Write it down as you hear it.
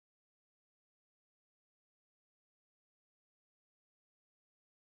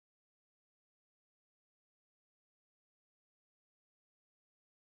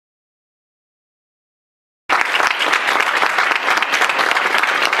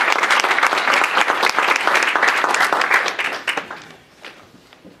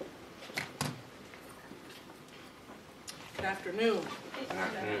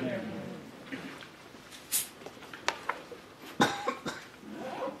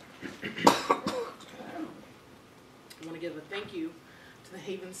thank you to the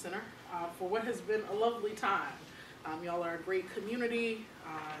Haven Center for what has been a lovely time. Y'all are a great community.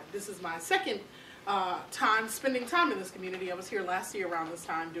 This is my second time spending time in this community. I was here last year around this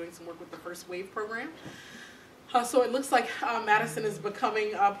time doing some work with the First Wave program. So it looks like Madison is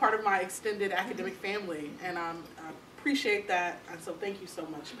becoming part of my extended academic family, and I appreciate that. And so thank you so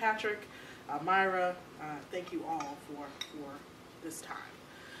much, Patrick, Myra. Thank you all for this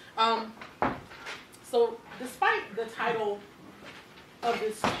time. So despite the title of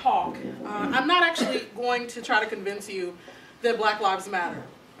this talk, I'm not actually going to try to convince you that Black Lives Matter.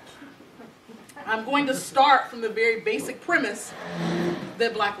 I'm going to start from the very basic premise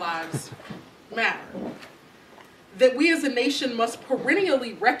that Black lives matter. That we as a nation must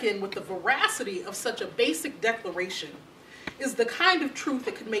perennially reckon with the veracity of such a basic declaration is the kind of truth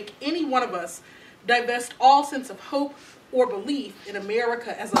that could make any one of us divest all sense of hope or belief in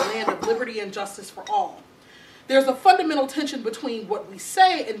America as a land of liberty and justice for all. There's a fundamental tension between what we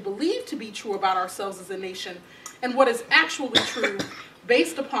say and believe to be true about ourselves as a nation and what is actually true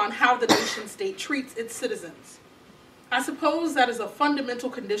based upon how the nation state treats its citizens. I suppose that is a fundamental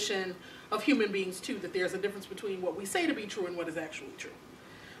condition of human beings too, that there's a difference between what we say to be true and what is actually true.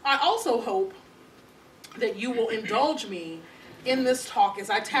 I also hope that you will indulge me in this talk as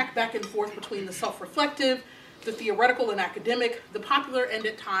I tack back and forth between the self-reflective, the theoretical and academic, the popular, and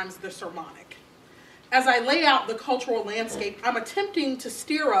at times the sermonic. As I lay out the cultural landscape, I'm attempting to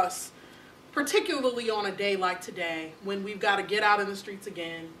steer us, particularly on a day like today, when we've got to get out in the streets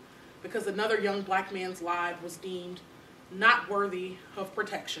again because another young black man's life was deemed not worthy of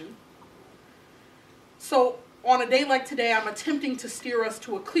protection. So on a day like today, I'm attempting to steer us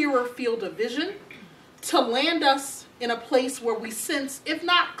to a clearer field of vision, to land us in a place where we sense, if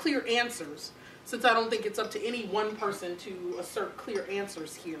not clear answers, since I don't think it's up to any one person to assert clear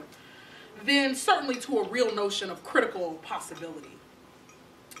answers here, then certainly to a real notion of critical possibility.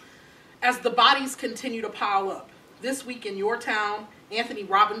 As the bodies continue to pile up, this week in your town, Anthony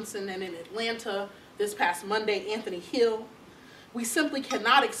Robinson, and in Atlanta, this past Monday, Anthony Hill, we simply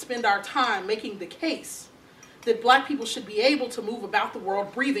cannot expend our time making the case that black people should be able to move about the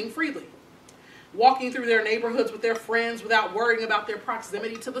world breathing freely, walking through their neighborhoods with their friends without worrying about their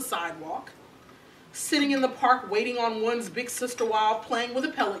proximity to the sidewalk, sitting in the park waiting on one's big sister while playing with a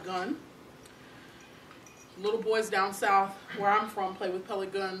pellet gun. Little boys down south, where I'm from, play with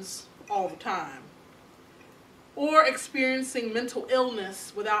pellet guns all the time. Or experiencing mental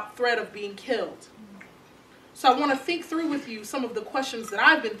illness without threat of being killed. So I want to think through with you some of the questions that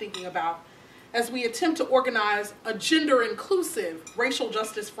I've been thinking about as we attempt to organize a gender-inclusive racial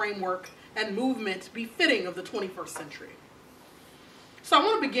justice framework and movement befitting of the 21st century. So I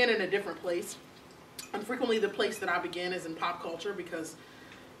want to begin in a different place. And frequently the place that I begin is in pop culture because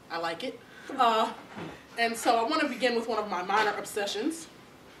I like it. And so I want to begin with one of my minor obsessions.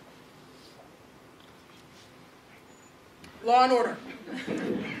 Law and Order.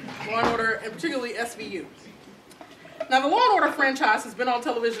 Law and Order, and particularly SVU. Now, the Law and Order franchise has been on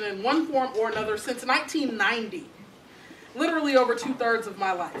television in one form or another since 1990, literally over 2/3 of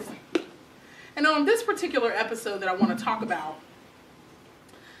my life. And on this particular episode that I want to talk about,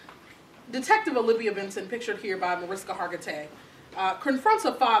 Detective Olivia Benson, pictured here by Mariska Hargitay, confronts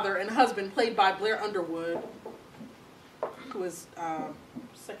a father and husband played by Blair Underwood, who is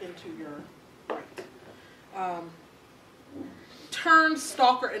second to your right, turned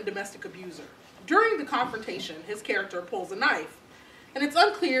stalker and domestic abuser. During the confrontation, his character pulls a knife, and it's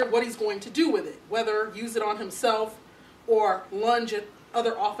unclear what he's going to do with it, whether use it on himself or lunge at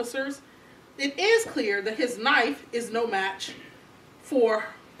other officers. It is clear that his knife is no match for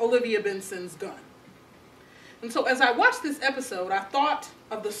Olivia Benson's gun. And so as I watched this episode, I thought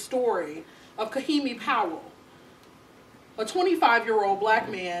of the story of Kahimi Powell, a 25-year-old black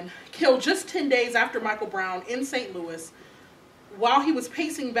man killed just 10 days after Michael Brown in St. Louis while he was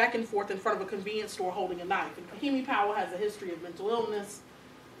pacing back and forth in front of a convenience store holding a knife. And Kahimi Powell has a history of mental illness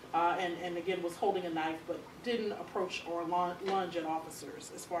and again was holding a knife but didn't approach or lunge at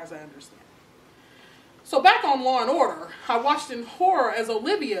officers as far as I understand. So back on Law and Order, I watched in horror as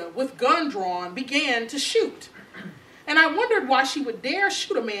Olivia, with gun drawn, began to shoot. And I wondered why she would dare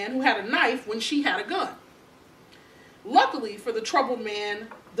shoot a man who had a knife when she had a gun. Luckily for the troubled man,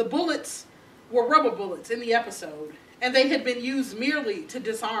 the bullets were rubber bullets in the episode, and they had been used merely to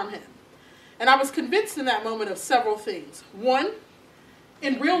disarm him. And I was convinced in that moment of several things. One,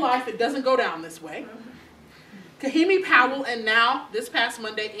 in real life, it doesn't go down this way. Kahimi Powell, and now, this past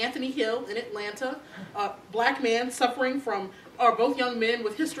Monday, Anthony Hill in Atlanta, a black man suffering from, or both young men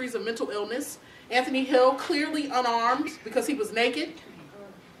with histories of mental illness. Anthony Hill, clearly unarmed because he was naked,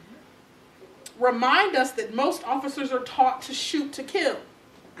 remind us that most officers are taught to shoot to kill.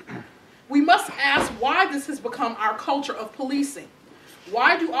 We must ask why this has become our culture of policing.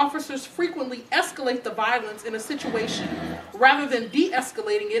 Why do officers frequently escalate the violence in a situation rather than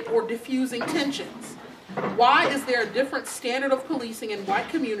de-escalating it or diffusing tensions? Why is there a different standard of policing in white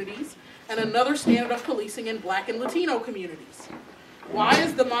communities and another standard of policing in Black and Latino communities? Why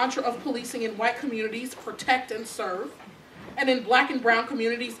is the mantra of policing in white communities protect and serve, and in Black and brown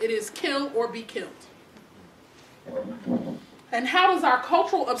communities it is kill or be killed? And how does our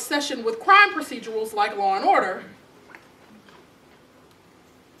cultural obsession with crime procedurals like Law and Order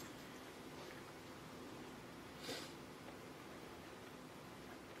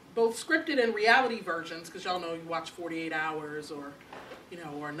both scripted and reality versions, because y'all know you watch 48 Hours or,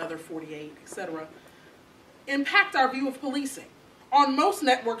 or Another 48, etc., impact our view of policing? On most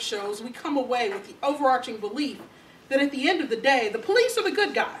network shows, we come away with the overarching belief that at the end of the day, the police are the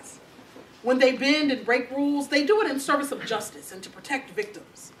good guys. When they bend and break rules, they do it in service of justice and to protect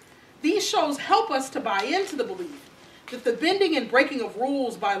victims. These shows help us to buy into the belief that the bending and breaking of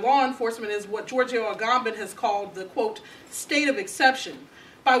rules by law enforcement is what Giorgio Agamben has called the, quote, state of exception,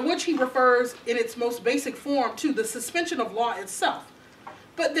 by which he refers in its most basic form to the suspension of law itself.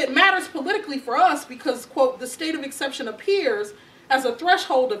 But that matters politically for us because, quote, the state of exception appears as a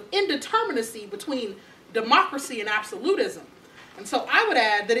threshold of indeterminacy between democracy and absolutism. And so I would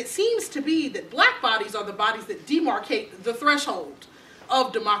add that it seems to be that Black bodies are the bodies that demarcate the threshold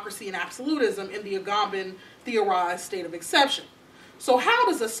of democracy and absolutism in the Agamben theorized state of exception. So how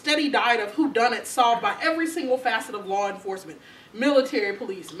does a steady diet of whodunit solved by every single facet of law enforcement, military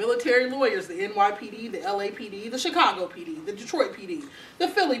police, military lawyers, the NYPD, the LAPD, the Chicago PD, the Detroit PD, the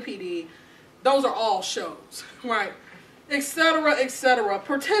Philly PD, those are all shows, right? Etc.,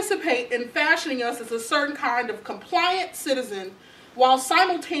 participate in fashioning us as a certain kind of compliant citizen while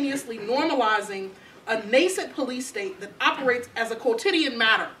simultaneously normalizing a nascent police state that operates as a quotidian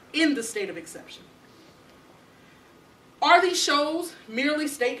matter in the state of exception. Are these shows merely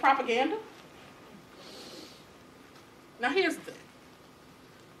state propaganda? Now here's the thing.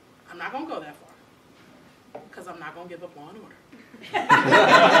 I'm not going to go that far because I'm not going to give up Law and Order.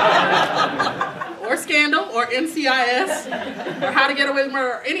 Or Scandal, or NCIS, or How to Get Away with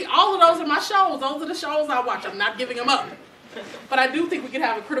Murder. All of those are my shows. Those are the shows I watch. I'm not giving them up. But I do think we can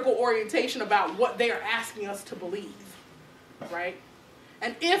have a critical orientation about what they are asking us to believe, right?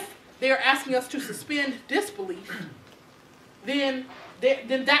 And if they are asking us to suspend disbelief, then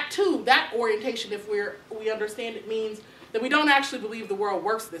that too, that orientation, if we understand it, means that we don't actually believe the world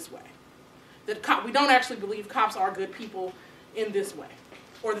works this way. That we don't actually believe cops are good people in this way,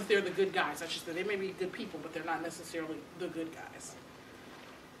 or that they're the good guys. I should say they may be good people, but they're not necessarily the good guys.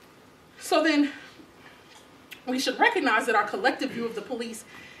 So then we should recognize that our collective view of the police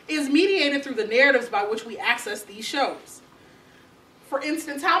is mediated through the narratives by which we access these shows. For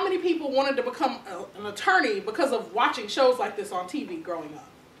instance, how many people wanted to become an attorney because of watching shows like this on TV growing up?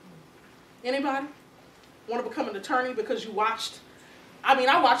 Anybody? Want to become an attorney because you watched...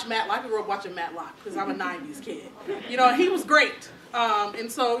 I watched Matlock. I grew up watching Matlock because I'm a 90s kid. He was great.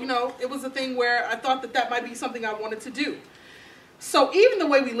 And so, it was a thing where I thought that might be something I wanted to do. So even the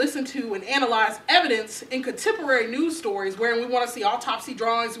way we listen to and analyze evidence in contemporary news stories, where we want to see autopsy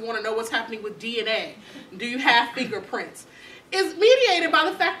drawings, we want to know what's happening with DNA, do you have fingerprints, is mediated by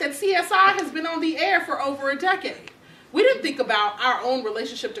the fact that CSI has been on the air for over a decade. We didn't think about our own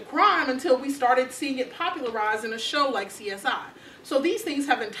relationship to crime until we started seeing it popularized in a show like CSI. So these things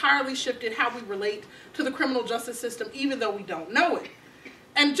have entirely shifted how we relate to the criminal justice system, even though we don't know it.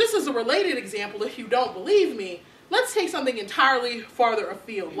 And just as a related example, if you don't believe me, let's take something entirely farther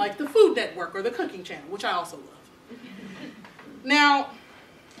afield, like the Food Network or the Cooking Channel, which I also love. Now,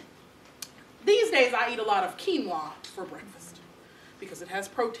 these days I eat a lot of quinoa for breakfast because it has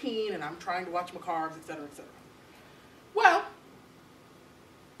protein and I'm trying to watch my carbs, etc., etc. Well,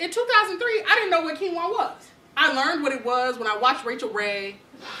 in 2003, I didn't know what quinoa was. I learned what it was when I watched Rachel Ray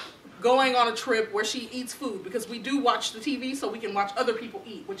going on a trip where she eats food, because we do watch the TV so we can watch other people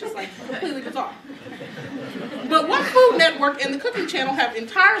eat, which is like completely bizarre. But what Food Network and the Cooking Channel have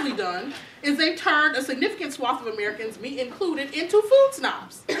entirely done is they've turned a significant swath of Americans, me included, into food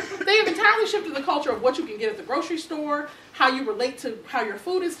snobs. They have entirely shifted the culture of what you can get at the grocery store, how you relate to how your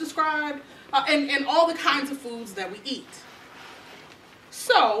food is described, and all the kinds of foods that we eat.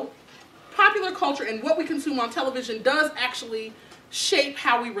 So, popular culture and what we consume on television does actually shape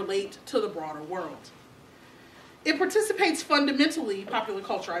how we relate to the broader world. It participates fundamentally, popular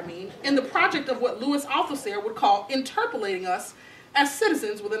culture in the project of what Louis Althusser would call interpolating us as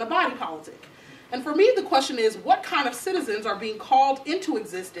citizens within a body politic. And for me, the question is, what kind of citizens are being called into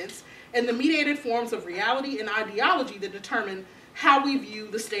existence in the mediated forms of reality and ideology that determine how we view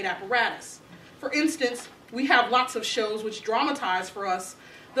the state apparatus? For instance, we have lots of shows which dramatize for us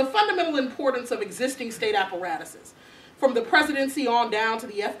the fundamental importance of existing state apparatuses, from the presidency on down to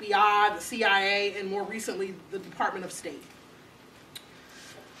the FBI, the CIA, and more recently, the Department of State.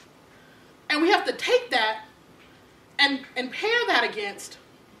 And we have to take that and pair that against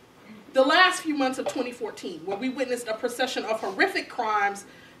the last few months of 2014, where we witnessed a procession of horrific crimes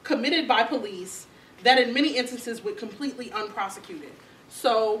committed by police that in many instances went completely unprosecuted.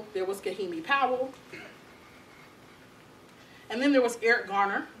 So there was Kahimi Powell, and then there was Eric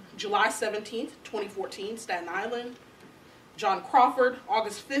Garner, July 17th, 2014, Staten Island. John Crawford,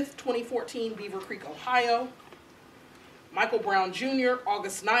 August 5th, 2014, Beaver Creek, Ohio. Michael Brown Jr.,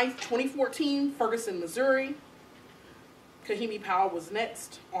 August 9th, 2014, Ferguson, Missouri. Kahimi Powell was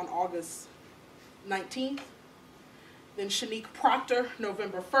next on August 19th. Then Shanique Proctor,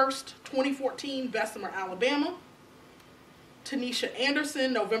 November 1st, 2014, Bessemer, Alabama. Tanisha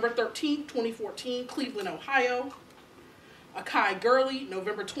Anderson, November 13th, 2014, Cleveland, Ohio. Akai Gurley,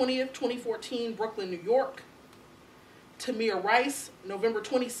 November 20th, 2014, Brooklyn, New York. Tamir Rice, November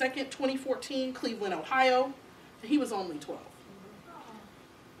 22nd, 2014, Cleveland, Ohio. And he was only 12.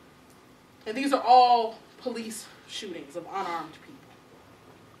 And these are all police shootings of unarmed people.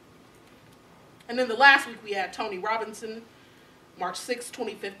 And then the last week we had Tony Robinson, March 6,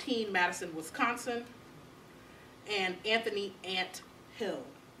 2015, Madison, Wisconsin. And Anthony Ant Hill,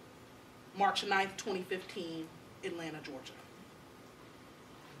 March 9th, 2015, Atlanta, Georgia.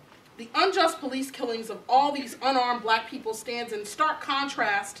 The unjust police killings of all these unarmed black people stands in stark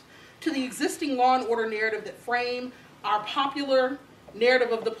contrast to the existing law and order narrative that frame our popular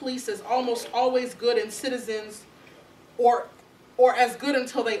narrative of the police as almost always good and citizens, or as good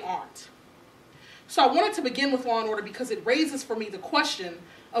until they aren't. So I wanted to begin with law and order because it raises for me the question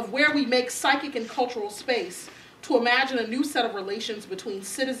of where we make psychic and cultural space to imagine a new set of relations between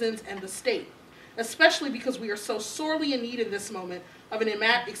citizens and the state, especially because we are so sorely in need in this moment of an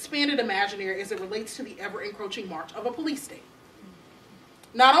expanded imaginary as it relates to the ever-encroaching march of a police state.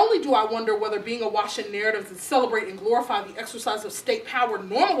 Not only do I wonder whether being awash in narratives that celebrate and glorify the exercise of state power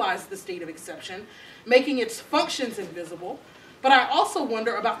normalize the state of exception, making its functions invisible, but I also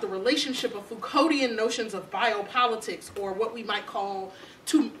wonder about the relationship of Foucauldian notions of biopolitics, or what we might call,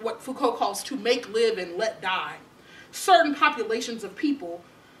 what Foucault calls to make, live, and let die, certain populations of people,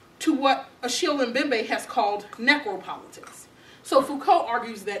 to what Achille Mbembe has called necropolitics. So Foucault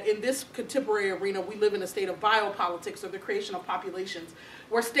argues that in this contemporary arena, we live in a state of biopolitics, or the creation of populations,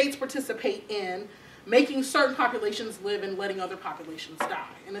 where states participate in making certain populations live and letting other populations die.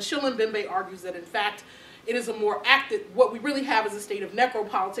 And Achille Mbembe argues that, in fact, it is a more active, what we really have is a state of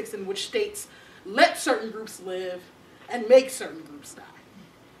necropolitics in which states let certain groups live and make certain groups die.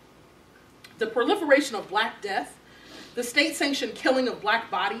 The proliferation of Black death, the state-sanctioned killing of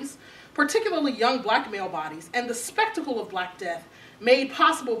Black bodies, particularly young Black male bodies, and the spectacle of Black death made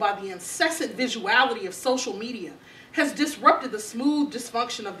possible by the incessant visuality of social media has disrupted the smooth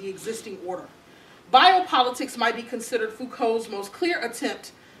dysfunction of the existing order. Biopolitics might be considered Foucault's most clear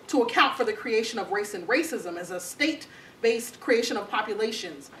attempt to account for the creation of race and racism as a state-based creation of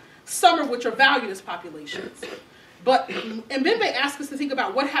populations, some of which are valued as populations. But Mbembe asks us to think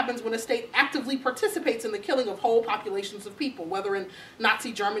about what happens when a state actively participates in the killing of whole populations of people, whether in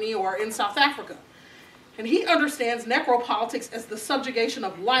Nazi Germany or in South Africa. And he understands necropolitics as the subjugation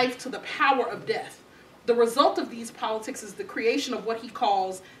of life to the power of death. The result of these politics is the creation of what he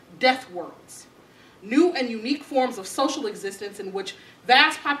calls death worlds, new and unique forms of social existence in which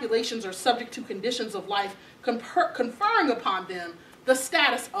vast populations are subject to conditions of life conferring upon them the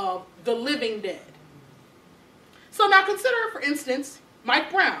status of the living dead. So now consider, for instance,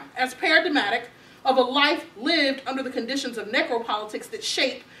 Mike Brown as paradigmatic of a life lived under the conditions of necropolitics that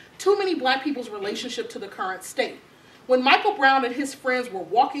shape too many Black people's relationship to the current state. When Michael Brown and his friends were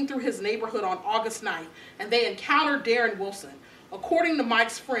walking through his neighborhood on August 9th and they encountered Darren Wilson, according to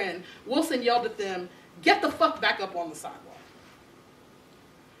Mike's friend, Wilson yelled at them, "Get the fuck back up on the sidewalk."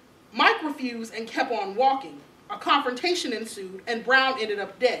 Mike refused and kept on walking. A confrontation ensued and Brown ended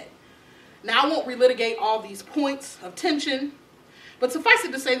up dead. Now, I won't relitigate all these points of tension, but suffice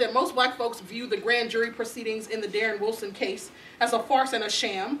it to say that most Black folks view the grand jury proceedings in the Darren Wilson case as a farce and a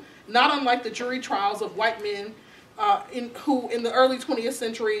sham, not unlike the jury trials of white men who in the early 20th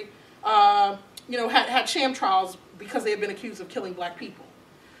century had sham trials because they had been accused of killing Black people.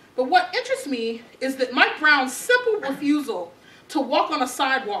 But what interests me is that Mike Brown's simple refusal to walk on a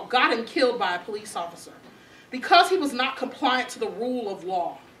sidewalk got him killed by a police officer because he was not compliant to the rule of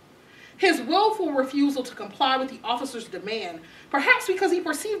law. His willful refusal to comply with the officer's demand, perhaps because he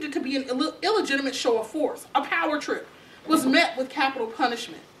perceived it to be an illegitimate show of force, a power trip, was met with capital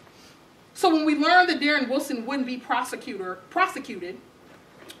punishment. So when we learned that Darren Wilson wouldn't be prosecuted,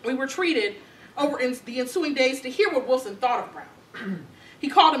 we were treated over in the ensuing days to hear what Wilson thought of Brown. He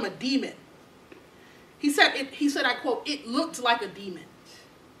called him a demon. He said, I quote, "It looked like a demon."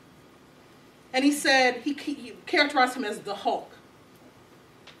 And he said, he characterized him as the Hulk.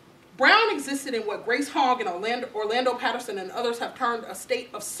 Brown existed in what Grace Hogg and Orlando Patterson and others have termed a state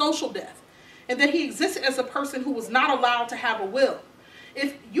of social death, and that he existed as a person who was not allowed to have a will.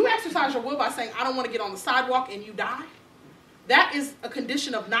 If you exercise your will by saying, "I don't want to get on the sidewalk," and you die, that is a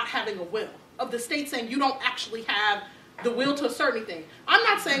condition of not having a will, of the state saying you don't actually have the will to assert anything. I'm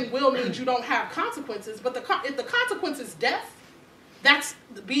not saying will means you don't have consequences, but if the consequence is death, that's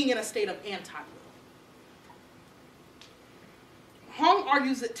being in a state of anti-will. Hong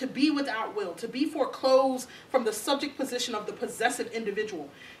argues that to be without will, to be foreclosed from the subject position of the possessive individual,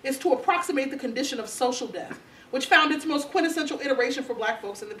 is to approximate the condition of social death, which found its most quintessential iteration for black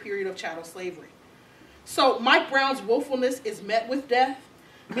folks in the period of chattel slavery. So Mike Brown's willfulness is met with death,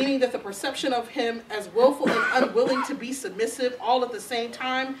 meaning that the perception of him as willful and unwilling to be submissive all at the same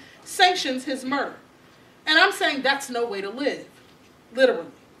time sanctions his murder. And I'm saying that's no way to live,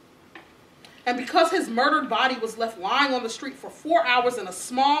 literally. And because his murdered body was left lying on the street for 4 hours in a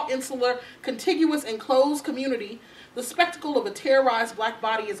small, insular, contiguous, enclosed community, the spectacle of a terrorized black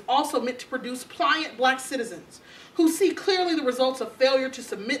body is also meant to produce pliant black citizens who see clearly the results of failure to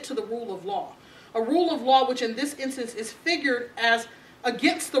submit to the rule of law. A rule of law which in this instance is figured as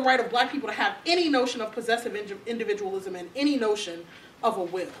against the right of black people to have any notion of possessive individualism and any notion of a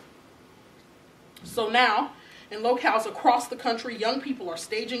will. So now, in locales across the country, young people are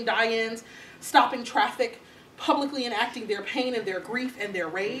staging die-ins, stopping traffic, publicly enacting their pain and their grief and their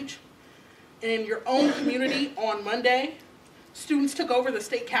rage. And in your own community on Monday, students took over the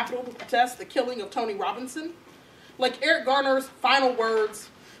state capitol to protest the killing of Tony Robinson. Like Eric Garner's final words,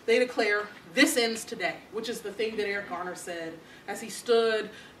 they declare, "This ends today," which is the thing that Eric Garner said as he stood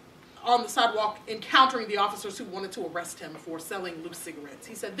on the sidewalk encountering the officers who wanted to arrest him for selling loose cigarettes.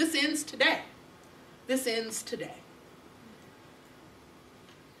 He said, "This ends today. This ends today."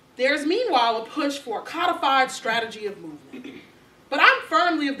 There's meanwhile a push for a codified strategy of movement. But I'm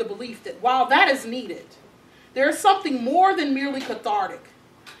firmly of the belief that while that is needed, there is something more than merely cathartic.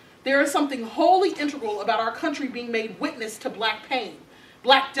 There is something wholly integral about our country being made witness to black pain,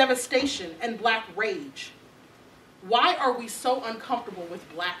 black devastation, and black rage. Why are we so uncomfortable with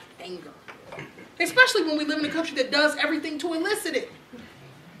black anger? Especially when we live in a country that does everything to elicit it.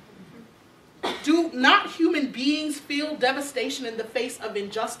 Do not human beings feel devastation in the face of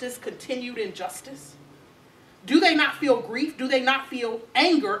injustice, continued injustice? Do they not feel grief? Do they not feel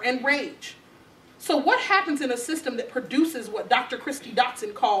anger and rage? So what happens in a system that produces what Dr. Christy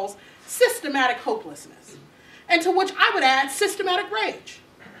Dotson calls systematic hopelessness, and to which I would add systematic rage,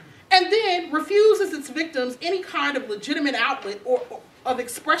 and then refuses its victims any kind of legitimate outlet or of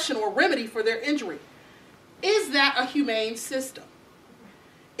expression or remedy for their injury? Is that a humane system?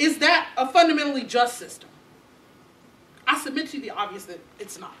 Is that a fundamentally just system? I submit to you the obvious that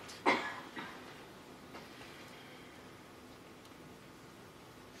it's not.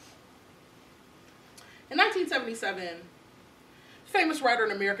 In 1977, famous writer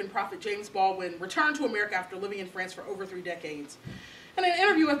and American prophet James Baldwin returned to America after living in France for over 3 decades. In an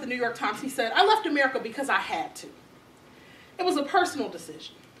interview at the New York Times, he said, "I left America because I had to. It was a personal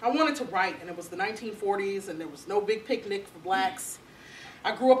decision. I wanted to write, and it was the 1940s, and there was no big picnic for blacks.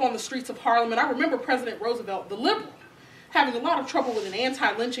 I grew up on the streets of Harlem, and I remember President Roosevelt, the liberal, having a lot of trouble with an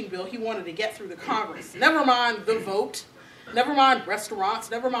anti-lynching bill he wanted to get through the Congress. Never mind the vote, never mind restaurants,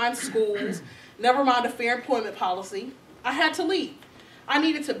 never mind schools, never mind a fair employment policy. I had to leave. I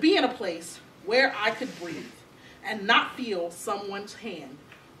needed to be in a place where I could breathe and not feel someone's hand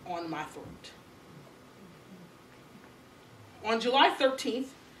on my throat." On July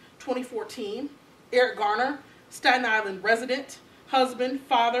 13th, 2014, Eric Garner, Staten Island resident, husband,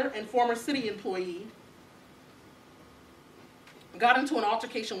 father, and former city employee, got into an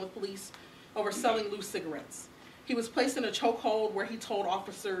altercation with police over selling loose cigarettes. He was placed in a chokehold where he told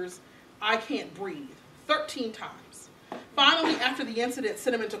officers, "I can't breathe," 13 times. Finally, after the incident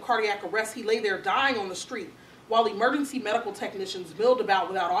sent him into cardiac arrest, he lay there dying on the street while emergency medical technicians milled about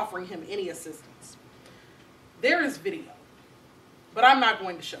without offering him any assistance. There is video, but I'm not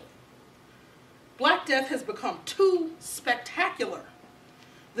going to show it. Black death has become too spectacular.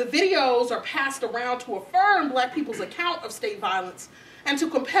 The videos are passed around to affirm black people's account of state violence and to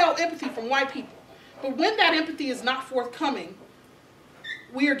compel empathy from white people. But when that empathy is not forthcoming,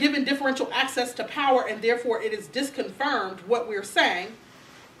 we are given differential access to power and therefore it is disconfirmed what we're saying,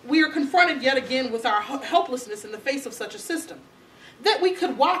 we are confronted yet again with our helplessness in the face of such a system. That we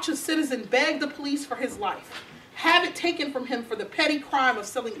could watch a citizen beg the police for his life, have it taken from him for the petty crime of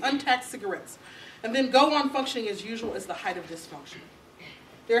selling untaxed cigarettes, and then go on functioning as usual is the height of dysfunction.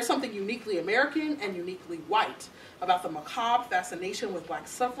 There is something uniquely American and uniquely white about the macabre fascination with black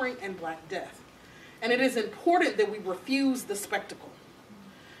suffering and black death. And it is important that we refuse the spectacle.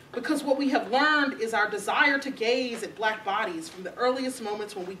 Because what we have learned is our desire to gaze at black bodies from the earliest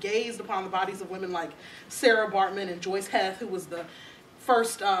moments when we gazed upon the bodies of women like Sarah Bartman and Joyce Heth, who was the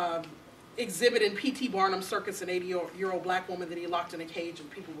first exhibit in P.T. Barnum's circus, an 80-year-old black woman that he locked in a cage and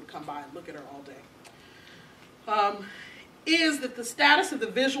people would come by and look at her all day, is that the status of the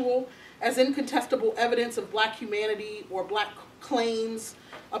visual as incontestable evidence of black humanity or black claims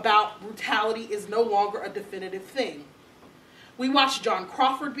about brutality is no longer a definitive thing. We watched John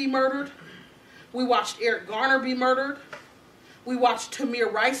Crawford be murdered. We watched Eric Garner be murdered. We watched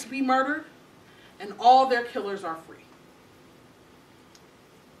Tamir Rice be murdered. And all their killers are free.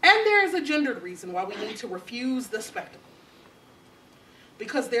 And there is a gendered reason why we need to refuse the spectacle.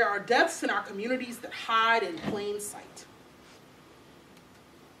 Because there are deaths in our communities that hide in plain sight.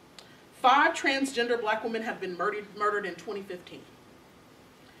 5 transgender black women have been murdered in 2015.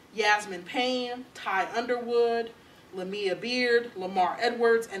 Yasmin Payne, Ty Underwood, Lamia Beard, Lamar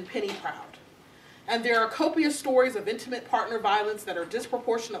Edwards, and Penny Proud. And there are copious stories of intimate partner violence that are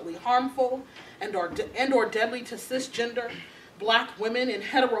disproportionately harmful and or deadly to cisgender black women in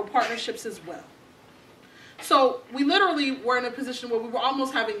hetero partnerships as well. So we literally were in a position where we were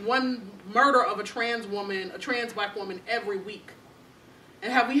almost having one murder of a trans woman, a trans black woman every week.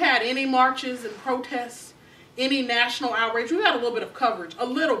 And have we had any marches and protests, any national outrage? We've had a little bit of coverage, a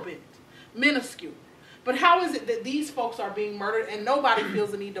little bit, minuscule. But how is it that these folks are being murdered and nobody feels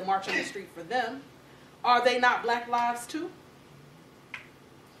the need to march on the street for them? Are they not black lives too?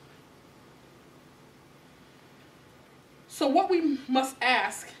 So what we must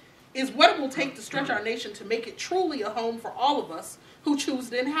ask is what it will take to stretch our nation to make it truly a home for all of us who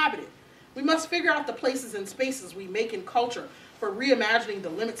choose to inhabit it. We must figure out the places and spaces we make in culture for reimagining the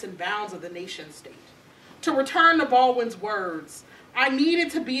limits and bounds of the nation state. To return to Baldwin's words, I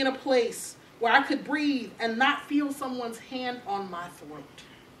needed to be in a place where I could breathe and not feel someone's hand on my throat.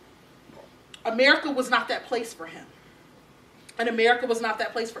 America was not that place for him. And America was not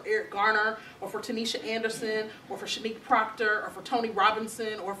that place for Eric Garner, or for Tanisha Anderson, or for Shanique Proctor, or for Tony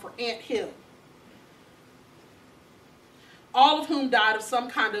Robinson, or for Ant Hill. All of whom died of some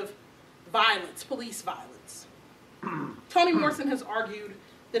kind of violence, police violence. Toni Morrison has argued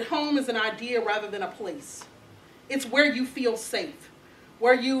that home is an idea rather than a place. It's where you feel safe,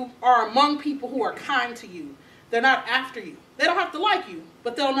 where you are among people who are kind to you. They're not after you. They don't have to like you,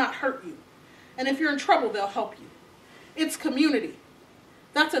 but they'll not hurt you. And if you're in trouble, they'll help you. It's community.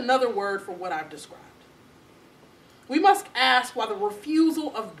 That's another word for what I've described. We must ask why the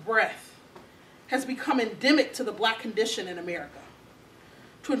refusal of breath has become endemic to the black condition in America.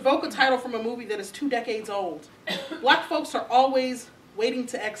 To invoke a title from a movie that is 2 decades old, black folks are always waiting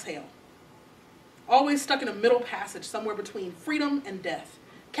to exhale. Always stuck in a middle passage somewhere between freedom and death,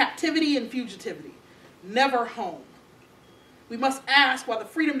 captivity and fugitivity, never home. We must ask why the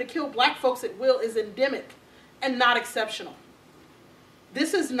freedom to kill black folks at will is endemic and not exceptional.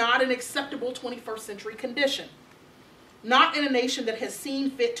 This is not an acceptable 21st century condition. Not in a nation that has seen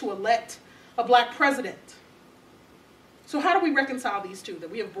fit to elect a black president. So how do we reconcile these two?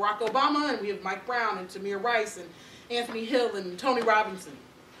 That we have Barack Obama and we have Mike Brown and Tamir Rice and Anthony Hill and Tony Robinson.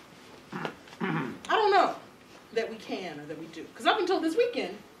 I don't know that we can or that we do. Because up until this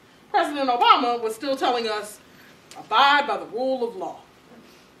weekend, President Obama was still telling us, abide by the rule of law.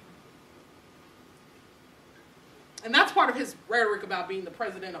 And that's part of his rhetoric about being the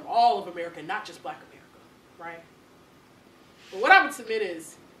president of all of America, not just black America, right? But what I would submit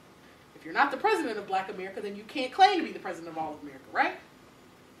is, if you're not the president of black America, then you can't claim to be the president of all of America, right?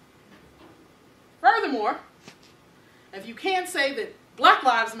 Furthermore, if you can't say that black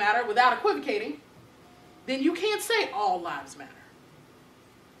lives matter without equivocating, then you can't say all lives matter.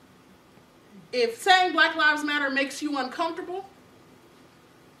 If saying black lives matter makes you uncomfortable,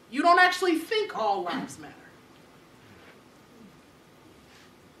 you don't actually think all lives matter.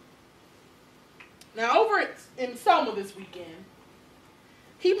 Now, over in Selma this weekend,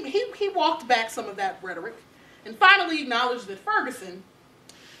 he walked back some of that rhetoric and finally acknowledged that Ferguson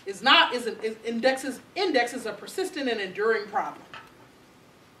indexes a persistent and enduring problem.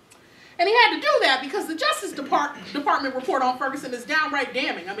 And he had to do that because the Justice Department report on Ferguson is downright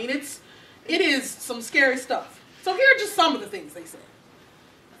damning. I mean, it is some scary stuff. So here are just some of the things they said.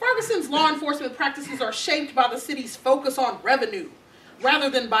 Ferguson's law enforcement practices are shaped by the city's focus on revenue rather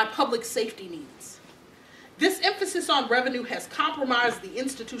than by public safety needs. This emphasis on revenue has compromised the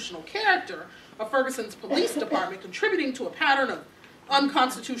institutional character of Ferguson's police department, contributing to a pattern of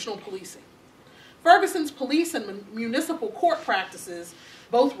unconstitutional policing. Ferguson's police and municipal court practices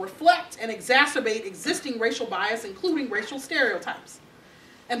both reflect and exacerbate existing racial bias, including racial stereotypes.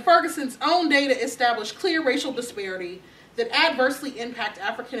 And Ferguson's own data establish clear racial disparity that adversely impact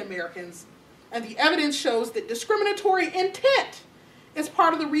African Americans, and the evidence shows that discriminatory intent is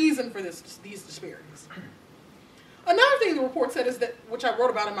part of the reason for these disparities. Another thing the report said is that, which I wrote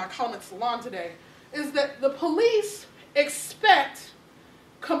about in my column at Salon today, is that the police expect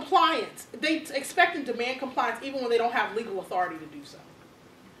compliance. They expect and demand compliance even when they don't have legal authority to do so.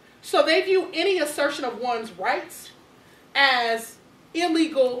 So they view any assertion of one's rights as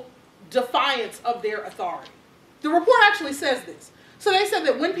illegal defiance of their authority. The report actually says this. So they said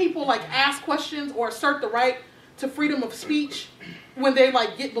that when people ask questions or assert the right to freedom of speech, when they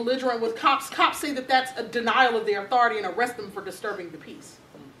get belligerent with cops say that that's a denial of their authority and arrest them for disturbing the peace.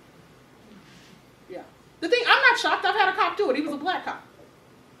 Yeah. The thing, I'm not shocked. I've had a cop do it. He was a black cop.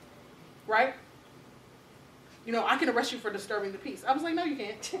 Right? I can arrest you for disturbing the peace. I was like, no, you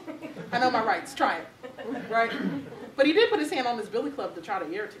can't. I know my rights. Try it. Right? But he did put his hand on his billy club to try to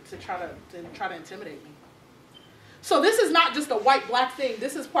irritate, to try to intimidate me. So this is not just a white-black thing.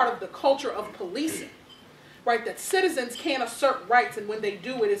 This is part of the culture of policing. Right, that citizens can't assert rights, and when they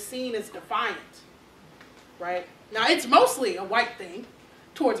do, it is seen as defiant. Right? Now, it's mostly a white thing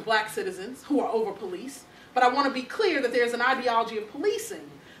towards black citizens who are over-policed, but I want to be clear that there's an ideology of policing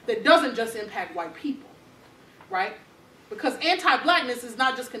that doesn't just impact white people. Right? Because anti-blackness is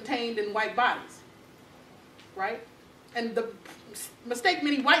not just contained in white bodies. Right? And the mistake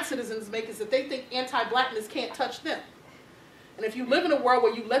many white citizens make is that they think anti-blackness can't touch them. And if you live in a world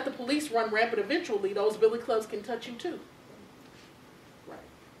where you let the police run rampant, eventually those billy clubs can touch you too. Right.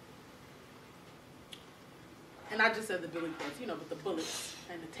 And I just said the billy clubs, but the bullets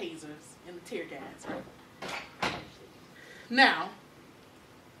and the tasers and the tear gas, right? Now,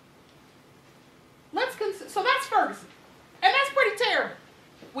 let's consider, so that's Ferguson. And that's pretty terrible.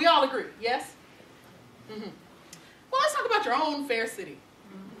 We all agree, yes? Mm-hmm. Well, let's talk about your own fair city.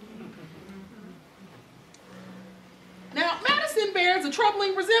 Now, Madison bears a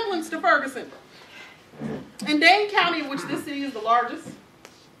troubling resemblance to Ferguson. In Dane County, in which this city is the largest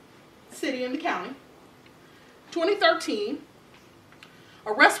city in the county, 2013,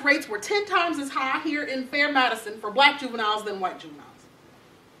 arrest rates were 10 times as high here in Fair Madison for black juveniles than white juveniles.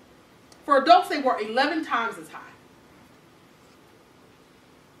 For adults, they were 11 times as high.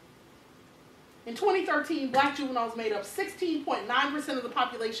 In 2013, black juveniles made up 16.9% of the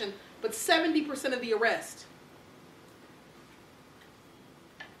population, but 70% of the arrests.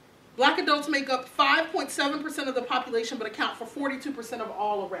 Black adults make up 5.7% of the population, but account for 42% of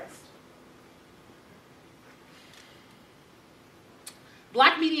all arrests.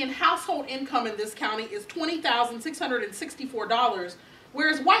 Black median household income in this county is $20,664,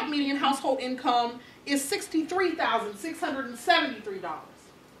 whereas white median household income is $63,673.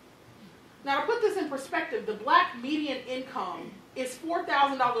 Now, to put this in perspective, the black median income is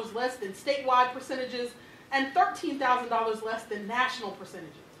 $4,000 less than statewide percentages and $13,000 less than national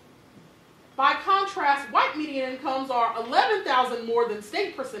percentages. By contrast, white median incomes are $11,000 more than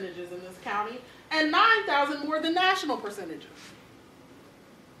state percentages in this county and $9,000 more than national percentages.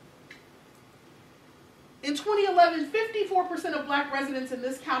 In 2011, 54% of black residents in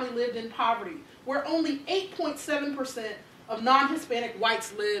this county lived in poverty, where only 8.7% of non-Hispanic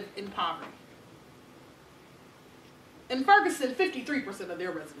whites live in poverty. In Ferguson, 53% of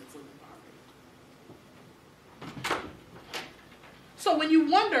their residents live in poverty. So when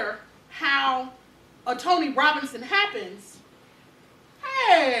you wonder how a Tony Robinson happens,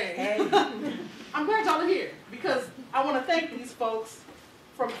 hey. I'm glad y'all are here, because I want to thank these folks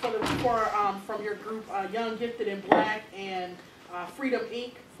from your group, Young, Gifted, and Black, and Freedom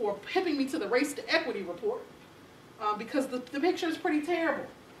Inc. for hipping me to the Race to Equity report, because the picture is pretty terrible.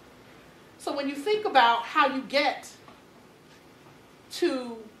 So when you think about how you get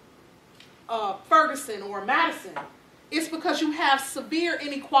to Ferguson or Madison, it's because you have severe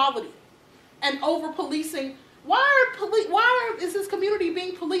inequality and over-policing. Why is this community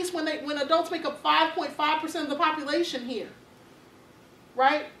being policed when adults make up 5.5% of the population here?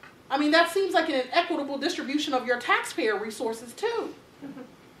 Right? I mean, that seems like an inequitable distribution of your taxpayer resources, too.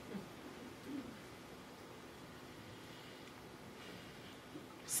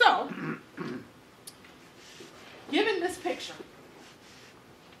 So, given this picture,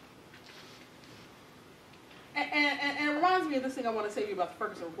 and it reminds me this thing I want to say to you about the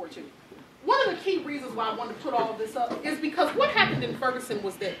Ferguson report too. One of the key reasons why I wanted to put all of this up is because what happened in Ferguson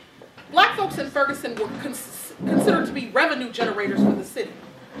was that black folks in Ferguson were considered to be revenue generators for the city.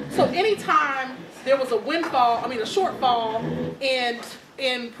 So anytime there was a shortfall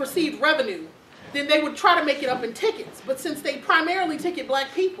in perceived revenue, then they would try to make it up in tickets. But since they primarily ticket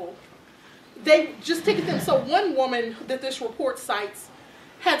black people, they just ticket them. So one woman that this report cites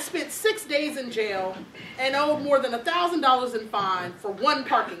had spent 6 days in jail and owed more than $1,000 in fine for one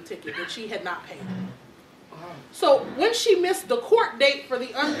parking ticket that she had not paid. So when she missed the court date for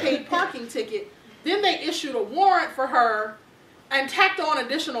the unpaid parking ticket, then they issued a warrant for her and tacked on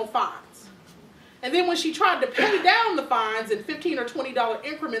additional fines. And then when she tried to pay down the fines in $15 or $20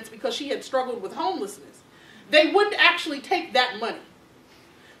 increments because she had struggled with homelessness, they wouldn't actually take that money.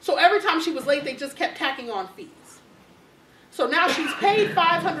 So every time she was late, they just kept tacking on fees. So now she's paid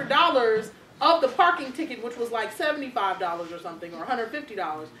 $500 of the parking ticket, which was like $75 or something, or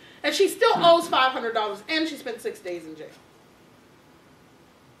 $150, and she still owes $500, and she spent 6 days in jail.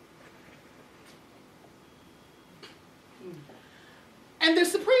 And the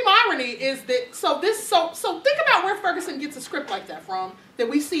supreme irony is that, so think about where Ferguson gets a script like that from, that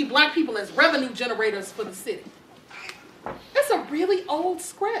we see black people as revenue generators for the city. It's a really old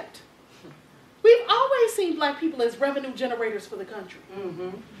script. We've always seen black people as revenue generators for the country. Mm-hmm.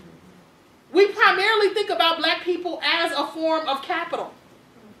 We primarily think about black people as a form of capital,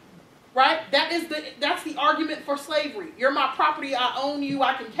 right? That's the argument for slavery. You're my property, I own you,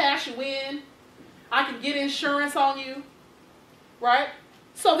 I can cash you in, I can get insurance on you, right?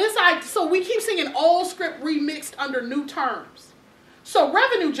 So we keep seeing an old script remixed under new terms. So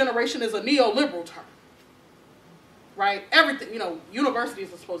revenue generation is a neoliberal term. Right? Everything,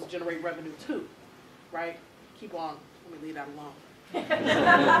 universities are supposed to generate revenue too, right? Keep on, let me leave that alone.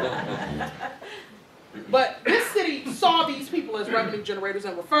 But this city saw these people as revenue generators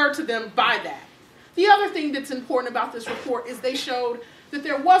and referred to them by that. The other thing that's important about this report is they showed that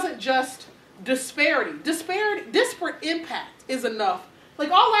there wasn't just disparate impact is enough. Like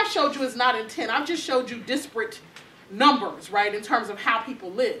all I showed you is not intent. I've just showed you disparate numbers, right, in terms of how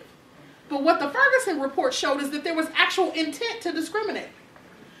people live. But what the Ferguson report showed is that there was actual intent to discriminate,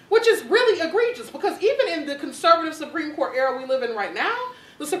 which is really egregious because even in the conservative Supreme Court era we live in right now,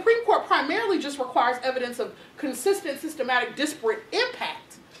 the Supreme Court primarily just requires evidence of consistent, systematic, disparate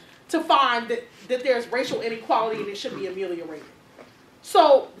impact to find that there's racial inequality and it should be ameliorated.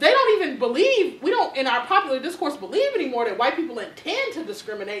 So they don't even believe, we don't in our popular discourse believe anymore that white people intend to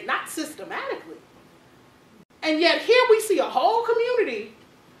discriminate, not systematically. And yet here we see a whole community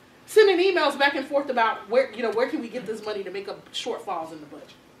sending emails back and forth about where can we get this money to make up shortfalls in the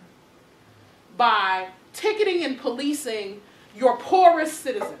budget? By ticketing and policing your poorest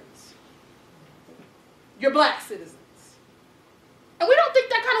citizens, your black citizens. And we don't think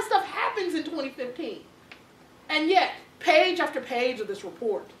that kind of stuff happens in 2015. And yet, page after page of this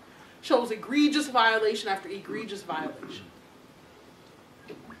report shows egregious violation after egregious violation.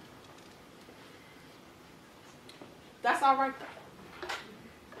 That's all right though.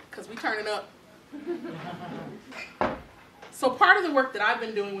 Because we turn it up. So part of the work that I've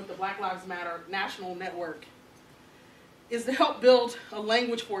been doing with the Black Lives Matter National Network is to help build a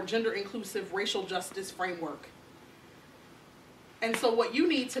language for a gender-inclusive racial justice framework. And so what you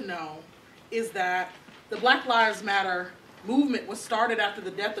need to know is that the Black Lives Matter movement was started after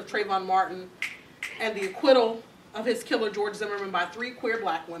the death of Trayvon Martin and the acquittal of his killer, George Zimmerman, by 3 queer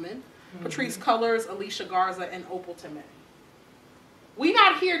black women, Patrisse Cullors, Alicia Garza, and Opal Tomei. We're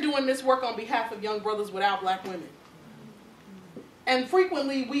not here doing this work on behalf of Young Brothers Without Black Women. And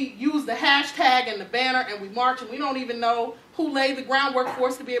frequently we use the hashtag and the banner and we march and we don't even know who laid the groundwork for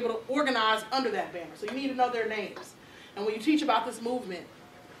us to be able to organize under that banner. So you need to know their names. And when you teach about this movement,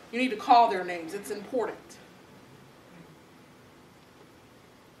 you need to call their names. It's important.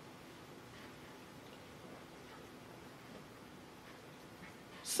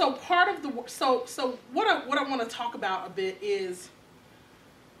 So part of the what I want to talk about a bit is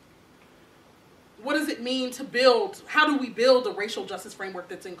what does it mean to build? How do we build a racial justice framework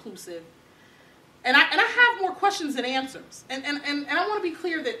that's inclusive? And I have more questions than answers. And I want to be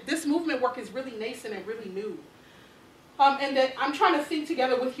clear that this movement work is really nascent and really new. And that I'm trying to think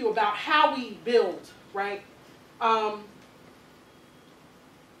together with you about how we build, right? And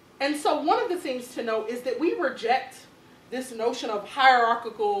so one of the things to know is that we reject this notion of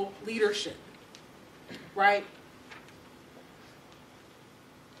hierarchical leadership, right?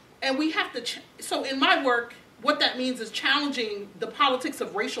 And we have to, so in my work, what that means is challenging the politics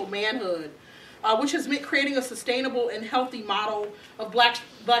of racial manhood, which has meant creating a sustainable and healthy model of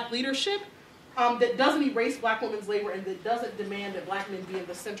black leadership that doesn't erase black women's labor and that doesn't demand that black men be in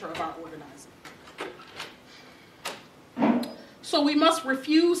the center of our organizing. So we must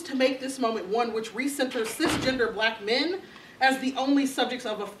refuse to make this moment one which recenters cisgender black men as the only subjects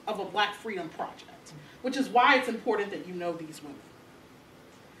of a black freedom project, which is why it's important that you know these women.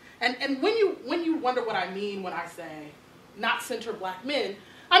 And when you wonder what I mean when I say not center black men,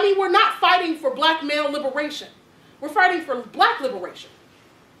 I mean we're not fighting for black male liberation. We're fighting for black liberation,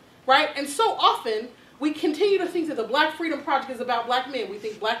 right? And so often we continue to think that the Black Freedom Project is about black men. We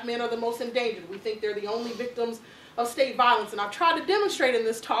think black men are the most endangered. We think they're the only victims of state violence. And I've tried to demonstrate in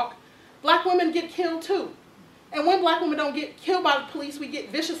this talk, black women get killed too. And when black women don't get killed by the police, we get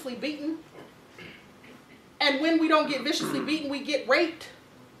viciously beaten. And when we don't get viciously beaten, we get raped.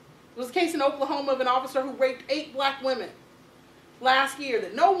 There was a case in Oklahoma of an officer who raped 8 black women last year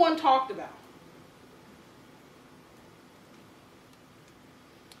that no one talked about.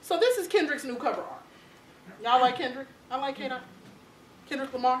 So this is Kendrick's new cover art. Y'all like Kendrick? I like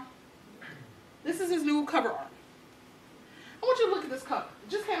Kendrick Lamar. This is his new cover art. I want you to look at this cover. It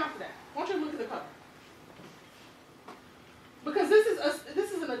just came out today. I want you to look at the cover. Because this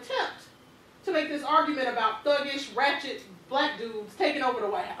is an attempt to make this argument about thuggish, ratchet black dudes taking over the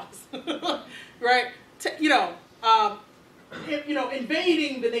White House, right?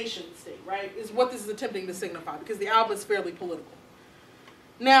 Invading the nation state, right? Is what this is attempting to signify because the album is fairly political.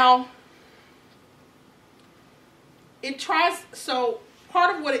 Now, it tries, so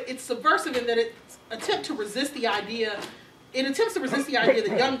part of what it's subversive in that it attempts to resist the idea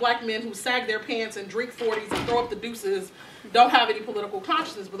that young black men who sag their pants and drink 40s and throw up the deuces don't have any political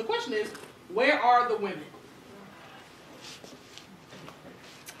consciousness. But the question is, where are the women?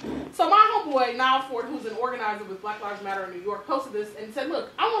 So my homeboy, Niall Ford, who's an organizer with Black Lives Matter in New York, posted this and said,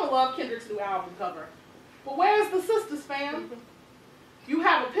 look, I want to love Kendrick's new album cover. But where's the sisters, fam? You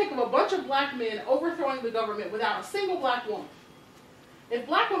have a pic of a bunch of black men overthrowing the government without a single black woman. If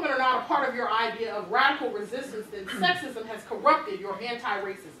black women are not a part of your idea of radical resistance, then sexism has corrupted your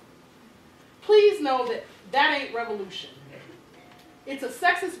anti-racism. Please know that that ain't revolution. It's a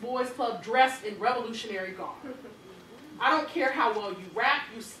sexist boys club dressed in revolutionary garb. I don't care how well you rap,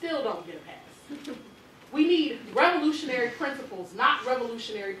 you still don't get a pass. We need revolutionary principles, not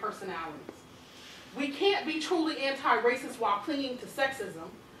revolutionary personalities. We can't be truly anti-racist while clinging to sexism.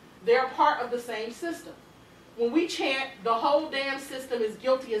 They're part of the same system. When we chant, the whole damn system is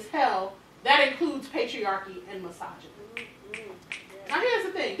guilty as hell, that includes patriarchy and misogyny. Now here's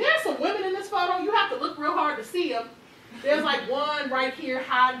the thing. There's some women in this photo. You have to look real hard to see them. There's like one right here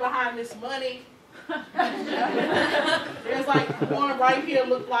hiding behind this money. There's like one right here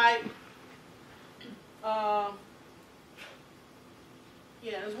look like,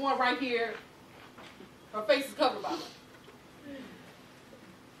 there's one right here. Her face is covered by money.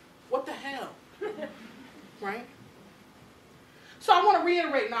 What the hell? Right? So I want to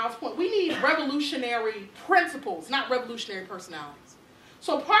reiterate Niall's point. We need revolutionary principles, not revolutionary personalities.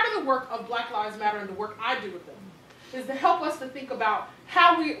 So part of the work of Black Lives Matter and the work I do with them is to help us to think about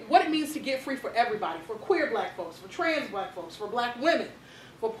what it means to get free for everybody, for queer black folks, for trans black folks, for black women,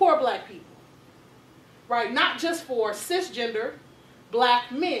 for poor black people. Right? Not just for cisgender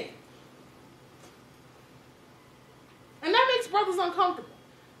black men. And that makes brothers uncomfortable.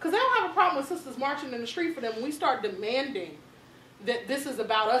 Because they don't have a problem with sisters marching in the street for them. When we start demanding that this is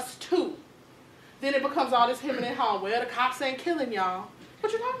about us too, then it becomes all this hemming and hawing. Well, the cops ain't killing y'all.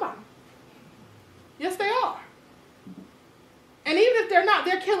 What you talking about? Yes, they are. And even if they're not,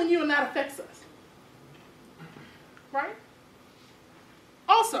 they're killing you and that affects us. Right?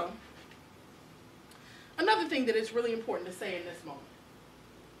 Also, another thing that is really important to say in this moment.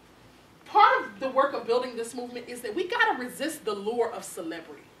 Part of the work of building this movement is that we got to resist the lure of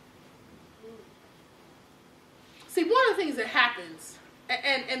celebrity. See, one of the things that happens,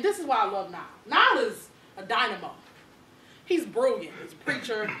 and this is why I love Niall. Niall is a dynamo. He's brilliant. He's a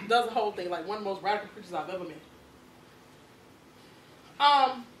preacher, does the whole thing, like one of the most radical preachers I've ever met.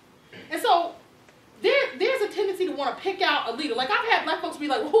 And so there's a tendency to want to pick out a leader. Like I've had black folks be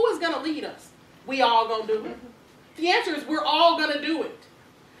like, well, who is going to lead us? We all going to do it. The answer is we're all going to do it.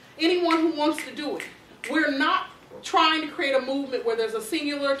 Anyone who wants to do it. We're not trying to create a movement where there's a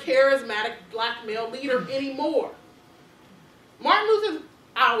singular, charismatic black male leader anymore.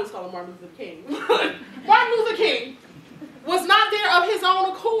 I always call him Martin Luther King. Martin Luther King was not there of his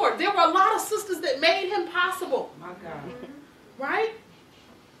own accord. There were a lot of sisters that made him possible. My God. Right?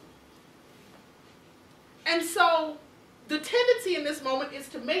 And so the tendency in this moment is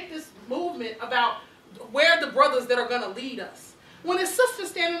to make this movement about where are the brothers that are going to lead us. When it's sisters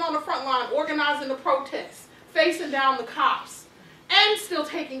standing on the front line, organizing the protests, facing down the cops, and still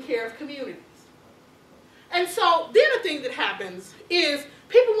taking care of communities. And so then the thing that happens is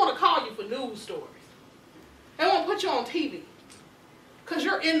people want to call you for news stories. They want to put you on TV because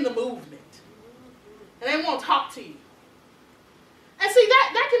you're in the movement. And they want to talk to you. And see,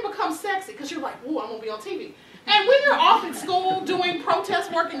 that can become sexy because you're like, ooh, I'm going to be on TV. And when you're off at school doing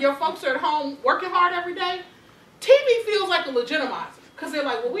protest work and your folks are at home working hard every day, TV feels like a legitimizer. Because they're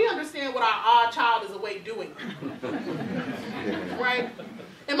like, well, we understand what our odd child is away doing. Right?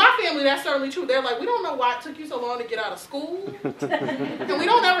 In my family, that's certainly true. They're like, we don't know why it took you so long to get out of school. And we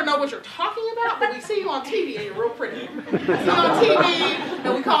don't ever know what you're talking about, but we see you on TV and you're real pretty. We see you on TV,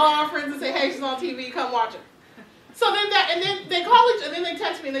 and we call our friends and say, hey, she's on TV, come watch her. So then they call and then they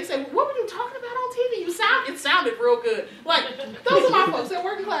text me and they say, what were you talking about on TV? It sounded real good. Like, those are my folks. They're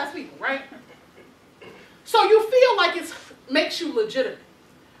working class people, right? So you feel like it makes you legitimate.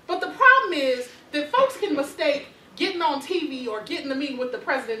 But the problem is that folks can mistake getting on TV or getting to meet with the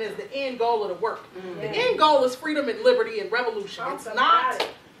president as the end goal of the work. The end goal is freedom and liberty and revolution. It's not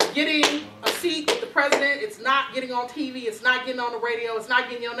getting a seat with the president. It's not getting on TV. It's not getting on the radio. It's not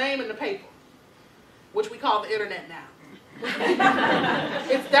getting your name in the paper, which we call the internet now.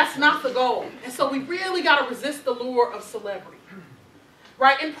 That's not the goal. And so we really got to resist the lure of celebrity.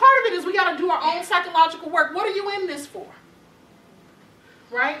 Right? And part of it is we got to do our own psychological work. What are you in this for?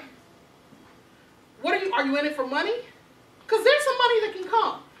 Right? Are you in it for money? Because there's some money that can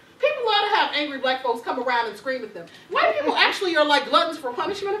come. People love to have angry black folks come around and scream at them. White people actually are like gluttons for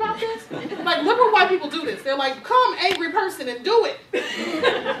punishment about this. Like liberal white people do this. They're like, come angry person and do it.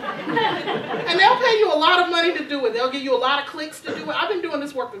 And they'll pay you a lot of money to do it. They'll give you a lot of clicks to do it. I've been doing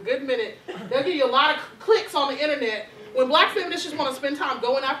this work a good minute. They'll give you a lot of clicks on the internet. When black feminists just want to spend time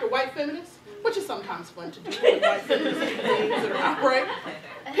going after white feminists, which is sometimes fun to do with white feminists and things that are not right,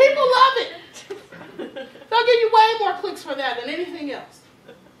 people love it. They'll give you way more clicks for that than anything else.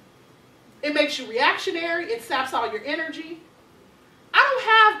 It makes you reactionary. It saps all your energy. I don't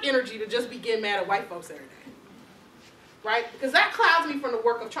have energy to just be getting mad at white folks every day. Right? Because that clouds me from the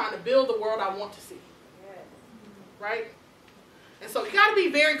work of trying to build the world I want to see. Right? And so you got to be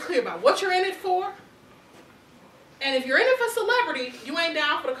very clear about what you're in it for. And if you're in it for celebrity, you ain't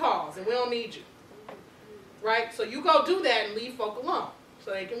down for the cause, and we don't need you. Right? So you go do that and leave folk alone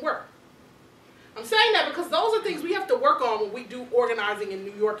so they can work. I'm saying that because those are things we have to work on when we do organizing in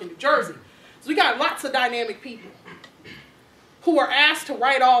New York and New Jersey. So we got lots of dynamic people who are asked to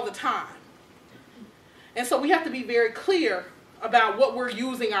write all the time. And so we have to be very clear about what we're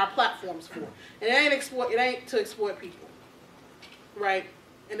using our platforms for. And it ain't to exploit people. Right?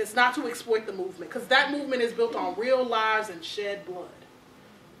 And it's not to exploit the movement, because that movement is built on real lives and shed blood.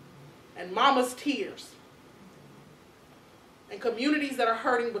 And mama's tears. And communities that are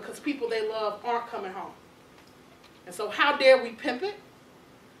hurting because people they love aren't coming home. And so how dare we pimp it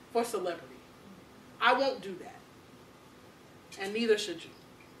for celebrity? I won't do that. And neither should you.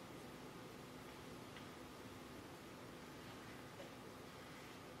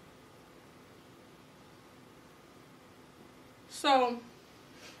 So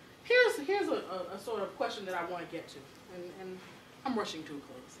here's a sort of question that I want to get to, and I'm rushing to a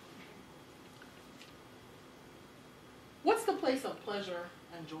close. What's the place of pleasure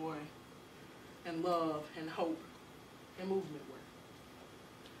and joy and love and hope and movement work?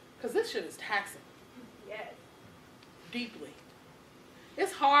 Because this shit is taxing. Yes. Deeply.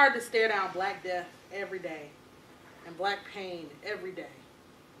 It's hard to stare down black death every day and black pain every day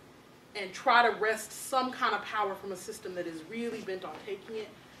and try to wrest some kind of power from a system that is really bent on taking it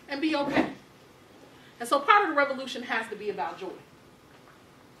and be okay. And so part of the revolution has to be about joy.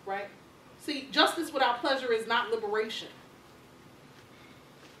 Right? See, justice without pleasure is not liberation.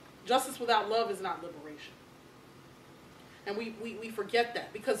 Justice without love is not liberation. And we forget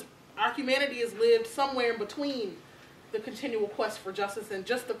that because our humanity is lived somewhere in between the continual quest for justice and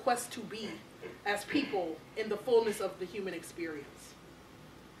just the quest to be as people in the fullness of the human experience.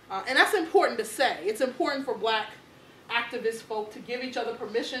 And that's important to say. It's important for black activist folk to give each other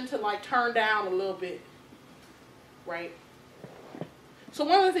permission to like turn down a little bit. Right? So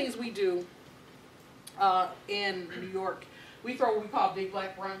one of the things we do in New York, we throw what we call Big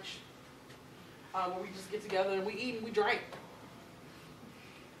Black Brunch, where we just get together and we eat and we drink.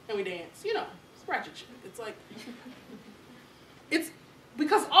 And we dance. You know, it's ratchet shit. It's like, it's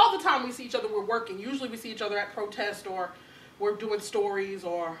because all the time we see each other, we're working. Usually we see each other at protest or we're doing stories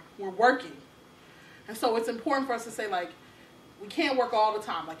or we're working. And so it's important for us to say, like, we can't work all the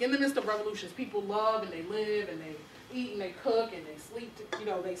time. Like in the midst of revolutions, people love and they live and they eat and they cook and they sleep. You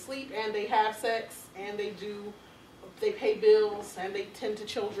know, they sleep and they have sex and they pay bills and they tend to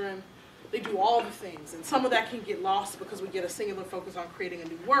children. They do all the things. And some of that can get lost because we get a singular focus on creating a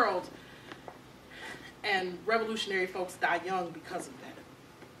new world. and revolutionary folks die young because of that.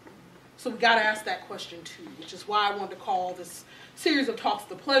 So we got to ask that question too, which is why I wanted to call this series of talks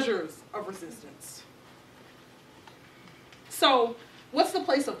The Pleasures of Resistance. So what's the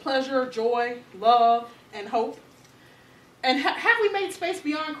place of pleasure, joy, love, and hope? And have we made space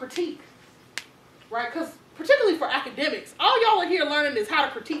beyond critique? Right? Because particularly for academics, all y'all are here learning is how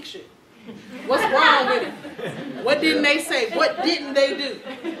to critique shit. What's wrong with it? What didn't they say? What didn't they do?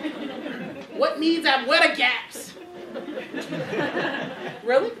 What needs are the gaps?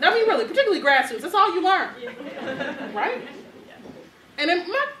 Really? I mean, really, particularly grad students, that's all you learn. Right? And in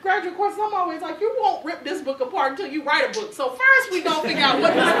my graduate courses, I'm always like, you won't rip this book apart until you write a book. So first we gonna figure out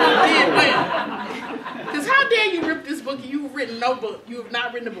what this book did when. Because how dare you rip this book and you've written no book. You have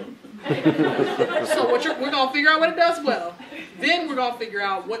not written a book. So we're gonna figure out what it does well. Then we're gonna figure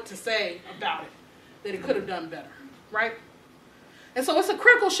out what to say about it, that it could have done better, right? And so it's a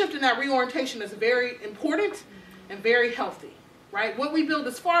critical shift in that reorientation that's very important and very healthy, right? What we build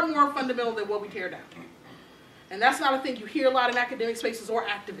is far more fundamental than what we tear down. And that's not a thing you hear a lot in academic spaces or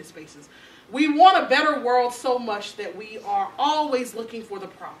activist spaces. We want a better world so much that we are always looking for the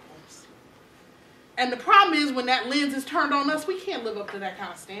problems. And the problem is when that lens is turned on us, we can't live up to that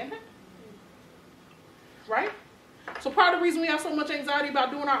kind of standard. Right? So part of the reason we have so much anxiety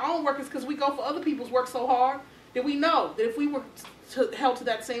about doing our own work is because we go for other people's work so hard that we know that if we were held to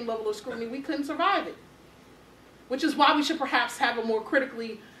that same level of scrutiny, we couldn't survive it. Which is why we should perhaps have a more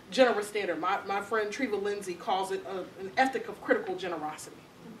critically generous standard. My friend Treva Lindsay calls it an ethic of critical generosity.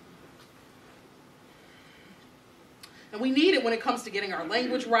 And we need it when it comes to getting our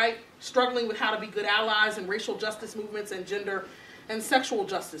language right, struggling with how to be good allies in racial justice movements and gender and sexual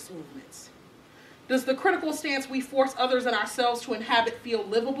justice movements. Does the critical stance we force others and ourselves to inhabit feel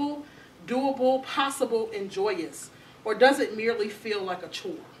livable, doable, possible, and joyous? Or does it merely feel like a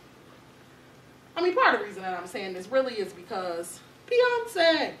chore? I mean, part of the reason that I'm saying this really is because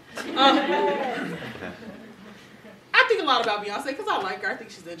Beyonce. I think a lot about Beyonce because I like her. I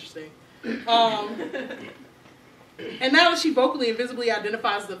think she's interesting. And now that she vocally and visibly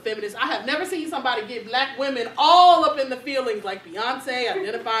identifies as a feminist, I have never seen somebody get black women all up in the feelings like Beyonce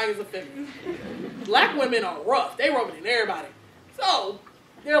identifying as a feminist. Black women are rough. They rubbing in everybody. So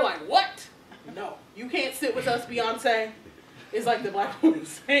they're like, what? No, you can't sit with us, Beyonce. It's like the black women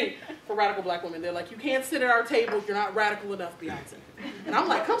say for radical black women. They're like, you can't sit at our table if you're not radical enough, Beyonce. And I'm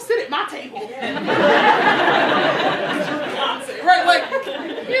like, come sit at my table. Beyonce, right? Like,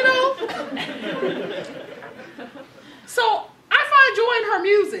 you know. So I find joy in her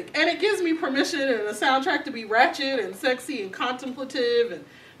music, and it gives me permission and a soundtrack to be ratchet and sexy and contemplative and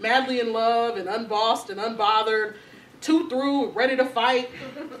madly in love and unbossed and unbothered, two through, ready to fight,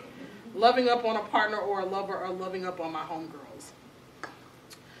 loving up on a partner or a lover or loving up on my homegirls.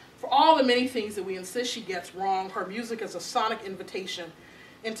 For all the many things that we insist she gets wrong, her music is a sonic invitation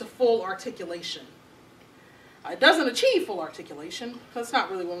into full articulation. It doesn't achieve full articulation. That's not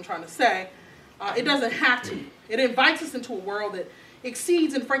really what I'm trying to say. It doesn't have to. It invites us into a world that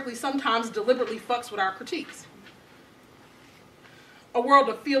exceeds and frankly sometimes deliberately fucks with our critiques. A world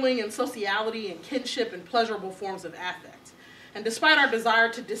of feeling and sociality and kinship and pleasurable forms of affect. And despite our desire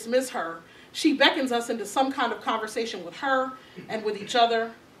to dismiss her, she beckons us into some kind of conversation with her and with each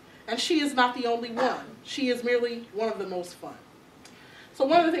other. And she is not the only one. She is merely one of the most fun. So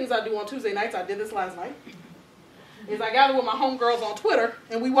one of the things I do on Tuesday nights, I did this last night, is I gather with my homegirls on Twitter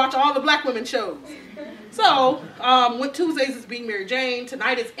and we watch all the black women shows. So, Tuesdays is Being Mary Jane,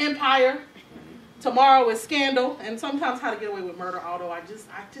 tonight is Empire, tomorrow is Scandal, and sometimes How to Get Away with Murder, although I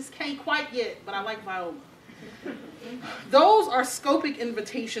just can't quite yet, but I like Viola. Those are scopic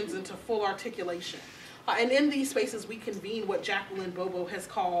invitations into full articulation. And in these spaces, we convene what Jacqueline Bobo has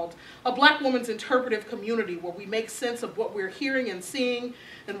called a black woman's interpretive community, where we make sense of what we're hearing and seeing,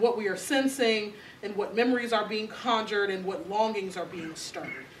 and what we are sensing, and what memories are being conjured, and what longings are being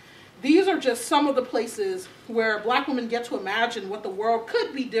stirred. These are just some of the places where black women get to imagine what the world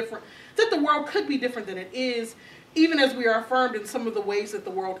could be different, that the world could be different than it is, even as we are affirmed in some of the ways that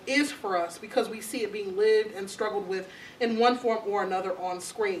the world is for us, because we see it being lived and struggled with in one form or another on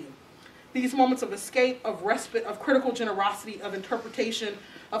screen. These moments of escape, of respite, of critical generosity, of interpretation,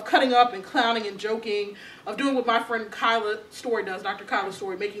 of cutting up and clowning and joking, of doing what my friend Kyla Story does, Dr. Kyla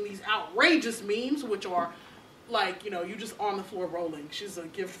Story, making these outrageous memes, which are like, you know, you just on the floor rolling. She's a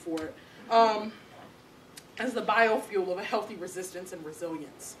gift for it. As the biofuel of a healthy resistance and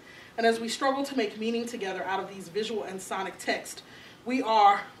resilience. And as we struggle to make meaning together out of these visual and sonic text, we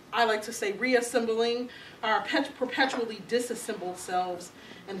are, I like to say, reassembling our perpetually disassembled selves,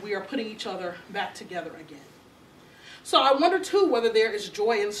 and we are putting each other back together again. So I wonder too whether there is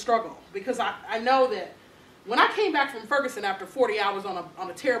joy in struggle, because I know that when I came back from Ferguson after 40 hours on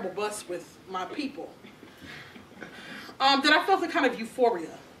a terrible bus with my people, that I felt a kind of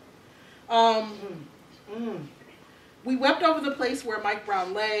euphoria. We wept over the place where Mike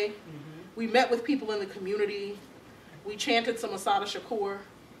Brown lay. Mm-hmm. We met with people in the community. We chanted some Assata Shakur.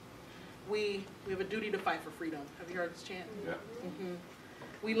 We have a duty to fight for freedom. Have you heard this chant? Yeah. Mm-hmm.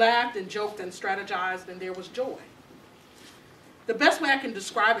 We laughed and joked and strategized, and there was joy. The best way I can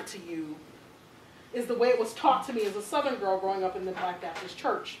describe it to you is the way it was taught to me as a Southern girl growing up in the Black Baptist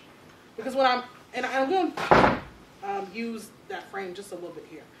church. Because I'm going to use that frame just a little bit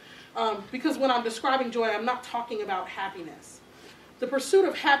here. Because when I'm describing joy, I'm not talking about happiness. The pursuit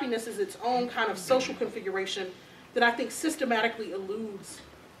of happiness is its own kind of social configuration that I think systematically eludes.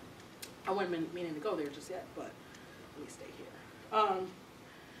 I wasn't meaning to go there just yet, but let me stay here.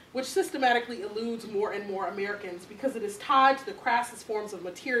 Which systematically eludes more and more Americans because it is tied to the crassest forms of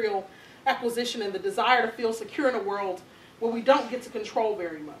material acquisition and the desire to feel secure in a world where we don't get to control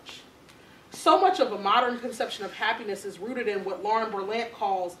very much. So much of a modern conception of happiness is rooted in what Lauren Berlant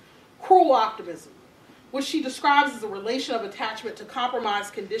calls cruel optimism, which she describes as a relation of attachment to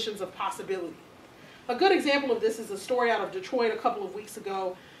compromised conditions of possibility. A good example of this is a story out of Detroit a couple of weeks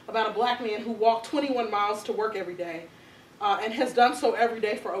ago about a black man who walked 21 miles to work every day and has done so every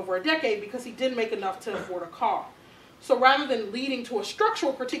day for over a decade because he didn't make enough to afford a car. So rather than leading to a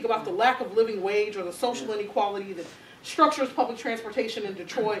structural critique about the lack of living wage or the social inequality that structures public transportation in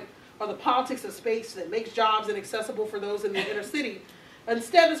Detroit or the politics of space that makes jobs inaccessible for those in the inner city,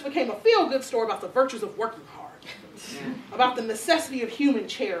 instead this became a feel-good story about the virtues of working hard, about the necessity of human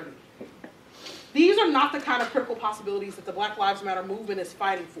charity. These are not the kind of critical possibilities that the Black Lives Matter movement is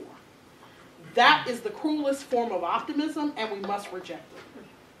fighting for. That is the cruelest form of optimism, and we must reject it.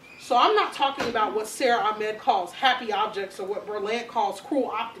 So I'm not talking about what Sarah Ahmed calls happy objects or what Berlant calls cruel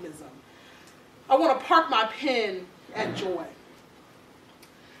optimism. I want to park my pen at joy.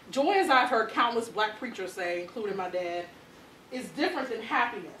 Joy, as I've heard countless black preachers say, including my dad, is different than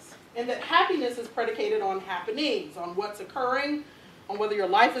happiness. And that happiness is predicated on happenings, on what's occurring, on whether your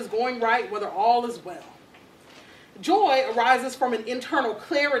life is going right, whether all is well. Joy arises from an internal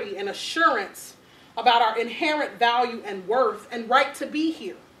clarity and assurance about our inherent value and worth and right to be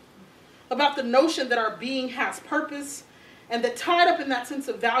here. About the notion that our being has purpose, and that tied up in that sense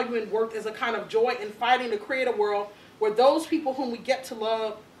of value and worth is a kind of joy in fighting to create a world where those people whom we get to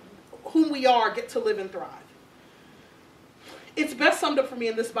love, whom we are, get to live and thrive. It's best summed up for me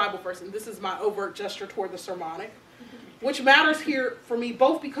in this Bible verse, and this is my overt gesture toward the sermonic, which matters here for me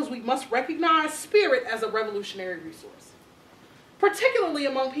both because we must recognize spirit as a revolutionary resource, particularly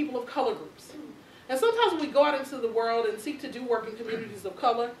among people of color groups. And sometimes when we go out into the world and seek to do work in communities of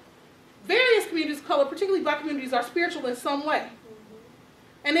color, various communities of color, particularly black communities, are spiritual in some way.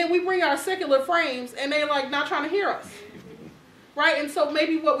 And then we bring our secular frames and they're like not trying to hear us. Right? And so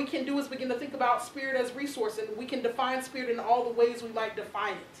maybe what we can do is begin to think about spirit as resource, and we can define spirit in all the ways we might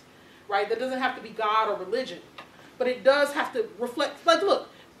define it. Right? That doesn't have to be God or religion. But it does have to reflect, like, look,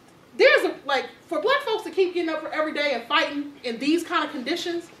 for black folks to keep getting up for every day and fighting in these kind of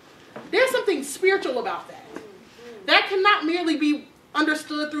conditions, there's something spiritual about that. That cannot merely be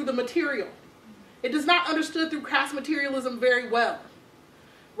understood through the material. It is not understood through crass materialism very well,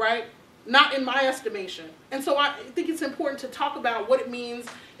 right? Not in my estimation. And so I think it's important to talk about what it means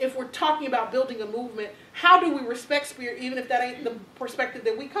if we're talking about building a movement. How do we respect spirit even if that ain't the perspective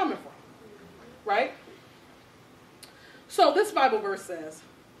that we're coming from, right? So this Bible verse says,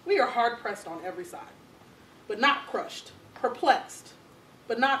 we are hard-pressed on every side, but not crushed, perplexed,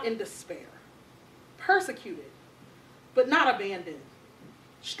 but not in despair, persecuted, but not abandoned,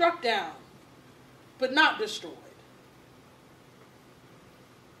 struck down, but not destroyed.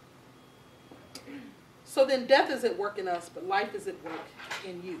 So then death is at work in us, but life is at work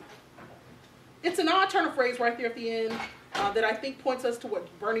in you. It's an odd turn of phrase right there at the end that I think points us to what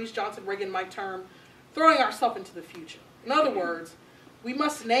Bernice Johnson Reagan might term throwing ourselves into the future. In other words, we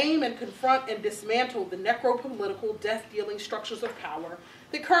must name and confront and dismantle the necropolitical, death-dealing structures of power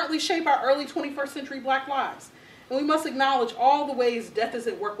that currently shape our early 21st century black lives. And we must acknowledge all the ways death is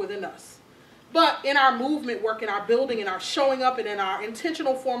at work within us. But in our movement work, in our building, in our showing up, and in our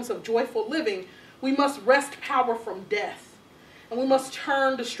intentional forms of joyful living, we must wrest power from death. And we must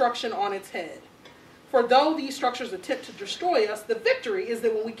turn destruction on its head. For though these structures attempt to destroy us, the victory is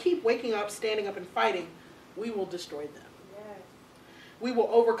that when we keep waking up, standing up, and fighting, we will destroy them. Yes. We will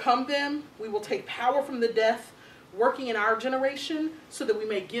overcome them. We will take power from the death working in our generation so that we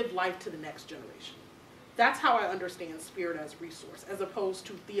may give life to the next generation. That's how I understand spirit as resource, as opposed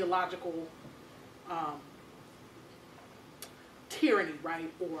to theological tyranny,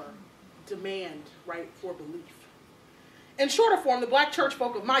 right, or demand, right, for belief. In shorter form, the black church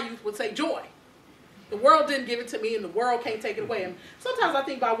folk of my youth would say joy. The world didn't give it to me, and the world can't take it away. And sometimes I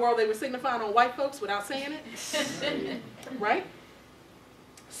think by world they were signifying on white folks without saying it, right?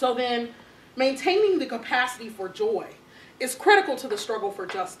 So then, maintaining the capacity for joy is critical to the struggle for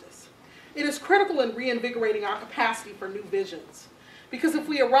justice. It is critical in reinvigorating our capacity for new visions. Because if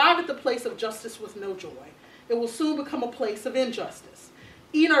we arrive at the place of justice with no joy, it will soon become a place of injustice,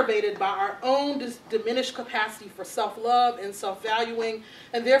 enervated by our own diminished capacity for self-love and self-valuing,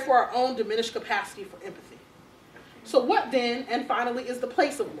 and therefore our own diminished capacity for empathy. So what then, and finally, is the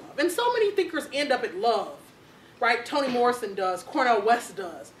place of love? And so many thinkers end up at love, right? Toni Morrison does, Cornel West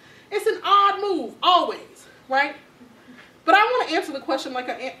does. It's an odd move, always, right? But I want to answer the question like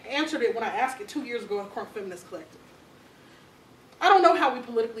I answered it when I asked it 2 years ago at Crunk Feminist Collective. I don't know how we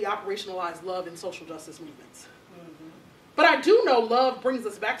politically operationalize love in social justice movements. But I do know love brings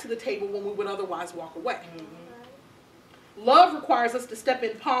us back to the table when we would otherwise walk away. Love requires us to step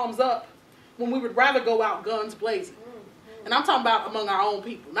in palms up when we would rather go out guns blazing. And I'm talking about among our own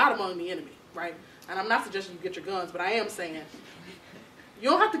people, not among the enemy, right? And I'm not suggesting you get your guns, but I am saying you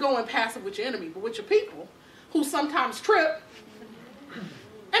don't have to go in passive with your enemy, but with your people who sometimes trip. And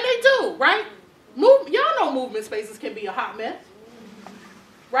they do, right? Y'all know movement spaces can be a hot mess.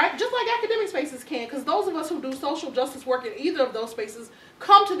 Right? Just like academic spaces can, because those of us who do social justice work in either of those spaces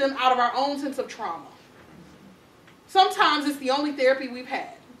come to them out of our own sense of trauma. Sometimes it's the only therapy we've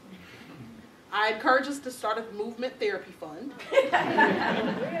had. I encourage us to start a movement therapy fund.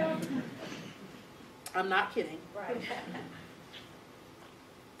 I'm not kidding. Right.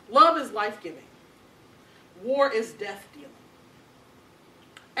 Love is life-giving. War is death-dealing.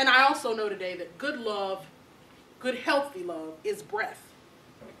 And I also know today that good love, good healthy love, is breath.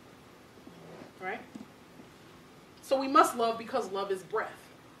 Right? So we must love because love is breath.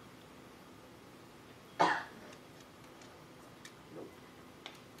 And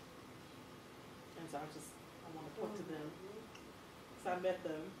so I want to point to them. So I met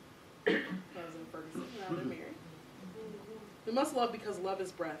them. I was in Ferguson, now they're married. We must love because love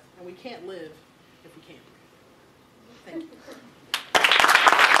is breath, and we can't live if we can't breathe. Thank you.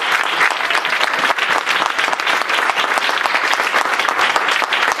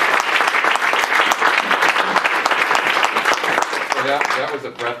 That was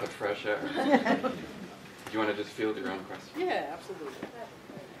a breath of fresh air. Do you want to just field your own question? Yeah, absolutely.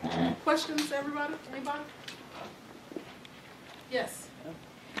 Questions, everybody? Anybody? Yes.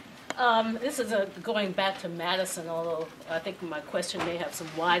 This is going back to Madison, although I think my question may have some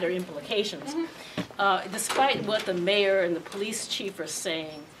wider implications. Despite what the mayor and the police chief are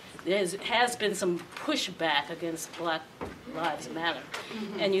saying, there has been some pushback against Black Lives Matter.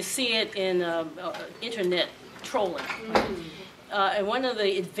 And you see it in internet trolling. And one of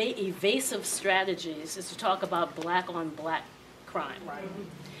the evasive strategies is to talk about black-on-black crime. Right.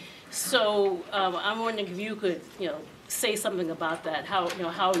 So I'm wondering if you could, say something about that.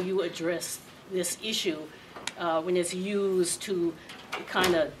 How you address this issue when it's used to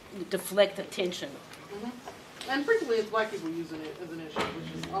kind of deflect attention. And frequently, it's black people using it as an issue,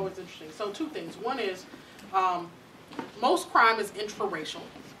 which is always interesting. So two things. One is most crime is intraracial,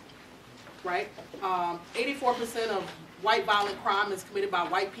 right? 84% of white violent crime is committed by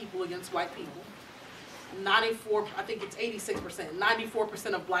white people against white people. 94, I think it's 86%.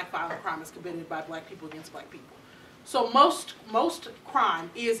 94% of black violent crime is committed by black people against black people. So most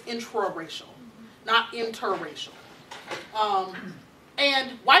crime is intraracial, not interracial.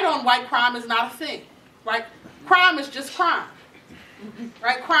 And white on white crime is not a thing, right? Crime is just crime,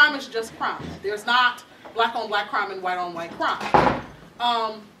 right? Crime is just crime. There's not black on black crime and white on white crime.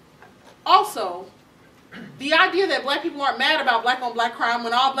 Also, the idea that black people aren't mad about black on black crime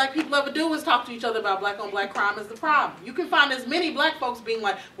when all black people ever do is talk to each other about black on black crime is the problem. You can find as many black folks being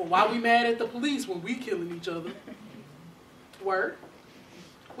like, well, why are we mad at the police when we killing each other? Word.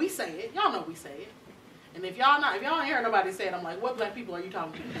 We say it. Y'all know we say it. And if y'all don't hear nobody say it, I'm like, what black people are you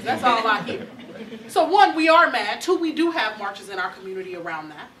talking to? 'Cause that's all I hear. So one, we are mad. Two, we do have marches in our community around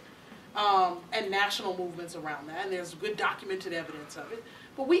that. And national movements around that. And there's good documented evidence of it.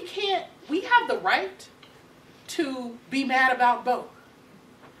 But we have the right to be mad about both,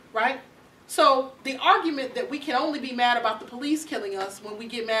 right? So the argument that we can only be mad about the police killing us when we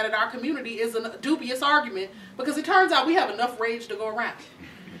get mad at our community is a dubious argument because it turns out we have enough rage to go around.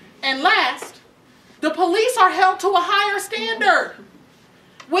 And last, the police are held to a higher standard.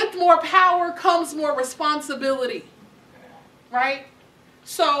 With more power comes more responsibility, right?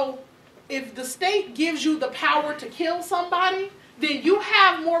 So if the state gives you the power to kill somebody, then you have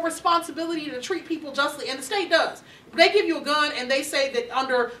have more responsibility to treat people justly, and the state does. If they give you a gun and they say that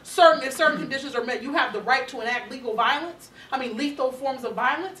if certain conditions are met, you have the right to enact lethal forms of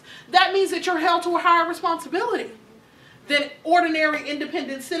violence, that means that you're held to a higher responsibility than ordinary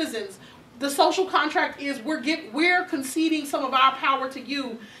independent citizens. The social contract is we're conceding some of our power to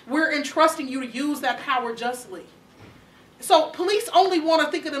you. We're entrusting you to use that power justly. So police only want to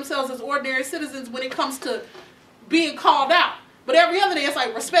think of themselves as ordinary citizens when it comes to being called out. But every other day it's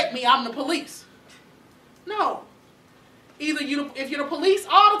like, respect me, I'm the police. No. Either if you're the police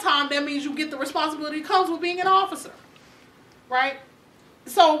all the time, that means you get the responsibility that comes with being an officer. Right?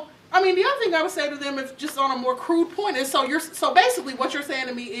 So, the other thing I would say to them, if just on a more crude point, is so basically what you're saying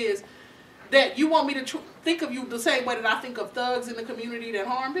to me is that you want me to think of you the same way that I think of thugs in the community that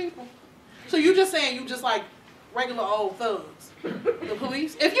harm people. So you're just saying you just like regular old thugs, the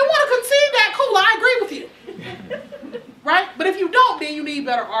police. If you want to concede that, cool, I agree with you. Right? But if you don't, then you need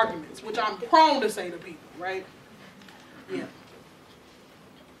better arguments, which I'm prone to say to people, right? Yeah.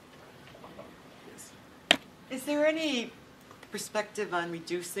 Yes. Is there any perspective on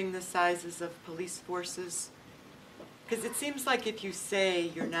reducing the sizes of police forces? Because it seems like if you say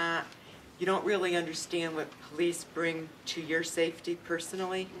you don't really understand what police bring to your safety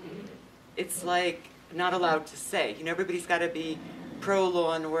personally, it's like not allowed to say. Everybody's got to be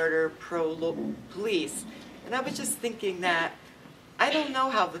pro-law and order, pro-police. And I was just thinking that I don't know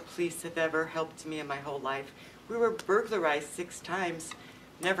how the police have ever helped me in my whole life. We were burglarized 6 times,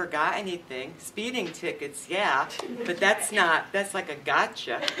 never got anything. Speeding tickets, yeah, but that's like a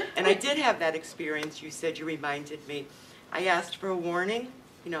gotcha. And I did have that experience. You said, you reminded me. I asked for a warning.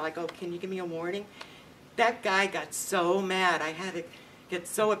 I go, can you give me a warning? That guy got so mad. I had to get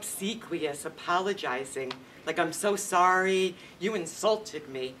so obsequious, apologizing. Like, I'm so sorry, you insulted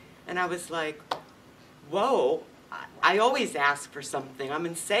me. And I was like, whoa, I always ask for something. I'm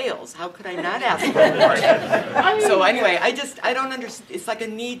in sales. How could I not ask for a warning? So anyway, I don't understand. It's like a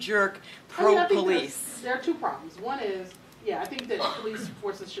knee-jerk pro-police. There are 2 problems. One is, I think that police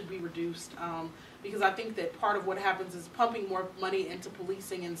forces should be reduced. Because I think that part of what happens is pumping more money into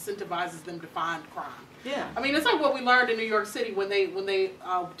policing incentivizes them to find crime. Yeah. It's like what we learned in New York City when they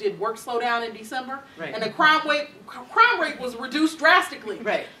did work slowdown in December, right. And the crime rate was reduced drastically.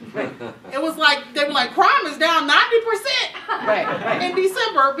 Right. It was like they were like, crime is down 90%. Right. In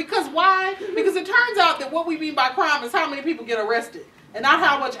December. Because why? Because it turns out that what we mean by crime is how many people get arrested, and not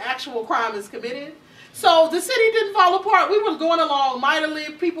how much actual crime is committed. So the city didn't fall apart. We were going along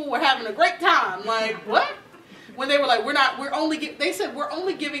mightily. People were having a great time. Like, what? When they were like, they said we're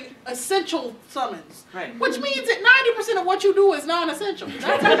only giving essential summons. Right. Which means that 90% of what you do is non-essential.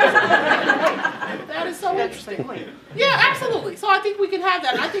 That is so interesting. Yeah, absolutely. So I think we can have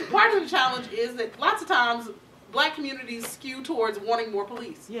that. And I think part of the challenge is that lots of times black communities skew towards wanting more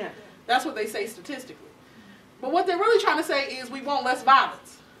police. Yeah. That's what they say statistically. But what they're really trying to say is we want less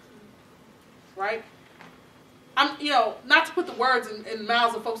violence. Right? Not to put the words in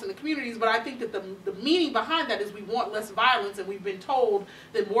mouths of folks in the communities, but I think that the meaning behind that is we want less violence, and we've been told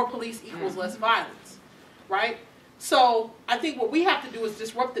that more police equals less violence, right? So I think what we have to do is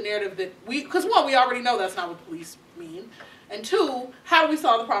disrupt the narrative because one, we already know that's not what police mean, and 2, how do we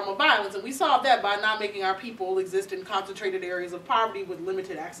solve the problem of violence? And we solve that by not making our people exist in concentrated areas of poverty with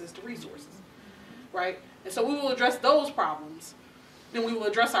limited access to resources, right? And so we will address those problems, then we will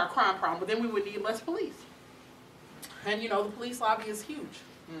address our crime problem, but then we would need less police. And, the police lobby is huge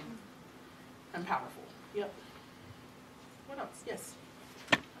and powerful. Yep. What else? Yes.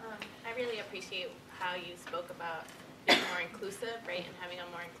 I really appreciate how you spoke about being more inclusive, right, and having a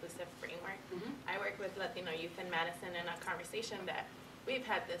more inclusive framework. I work with Latino youth in Madison, and a conversation that we've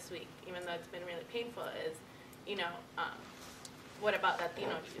had this week, even though it's been really painful, is, what about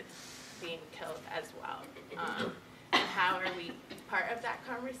Latino youth being killed as well? And how are we part of that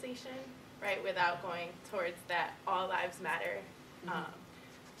conversation? Right, without going towards that all lives matter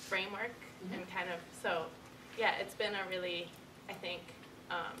framework, and it's been a really, I think,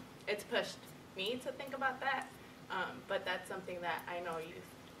 it's pushed me to think about that, but that's something that I know you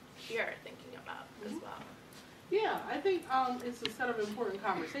here are thinking about as well. Yeah, I think it's a set of important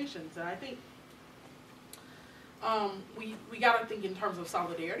conversations, and I think we got to think in terms of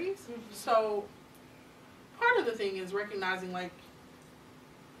solidarities. So part of the thing is recognizing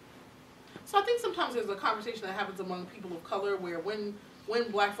so I think sometimes there's a conversation that happens among people of color where when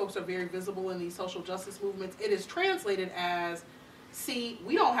black folks are very visible in these social justice movements, it is translated as, see,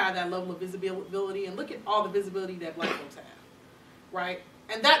 we don't have that level of visibility, and look at all the visibility that black folks have, right?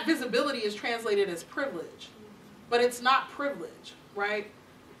 And that visibility is translated as privilege, but it's not privilege, right?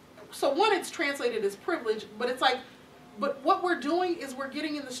 So one, it's translated as privilege, but it's like But what we're doing is we're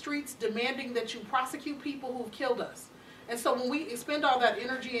getting in the streets demanding that you prosecute people who've killed us. And so when we expend all that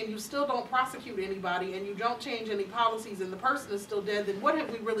energy and you still don't prosecute anybody and you don't change any policies and the person is still dead, then what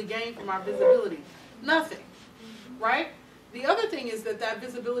have we really gained from our visibility? Nothing, right? The other thing is that that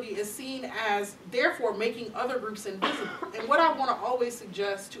visibility is seen as, therefore, making other groups invisible. And what I want to always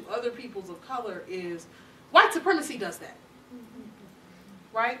suggest to other peoples of color is white supremacy does that,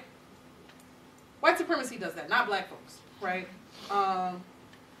 right? White supremacy does that, not black folks, right?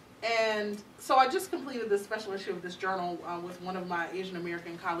 And so I just completed this special issue of this journal with one of my Asian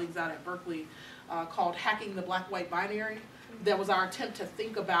American colleagues out at Berkeley called Hacking the Black-White Binary. That was our attempt to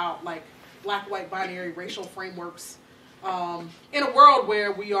think about like black-white binary racial frameworks in a world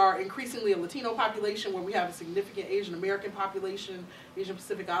where we are increasingly a Latino population, where we have a significant Asian American population, Asian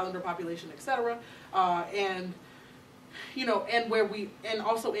Pacific Islander population, etc. And you know, and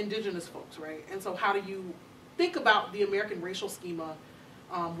also indigenous folks, right? And so how do you think about the American racial schema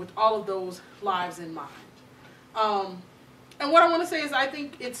with all of those lives in mind? And what I want to say is I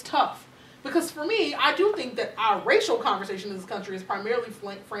think it's tough. Because for me, I do think that our racial conversation in this country is primarily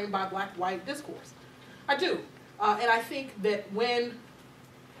framed by black-white discourse. I do. And I think that when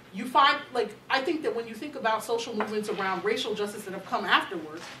you find, like, I think that when you think about social movements around racial justice that have come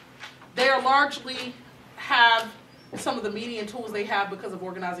afterwards, they are largely have some of the media and tools they have because of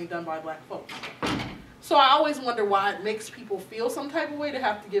organizing done by black folks. So I always wonder why it makes people feel some type of way to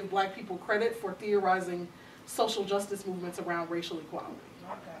have to give black people credit for theorizing social justice movements around racial equality.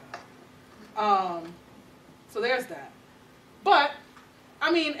 So there's that. But,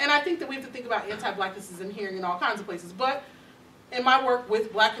 I mean, and I think that we have to think about anti-blackness is inherent in all kinds of places. But in my work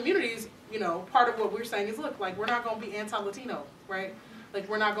with black communities, you know, part of what we're saying is, look, like, we're not going to be anti-Latino, right? Like,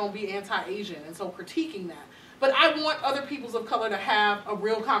 we're not going to be anti-Asian. And so critiquing that. But I want other peoples of color to have a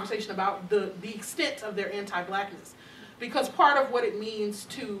real conversation about the extent of their anti-blackness. Because part of what it means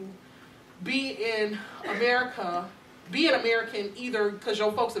to be in America, be an American either because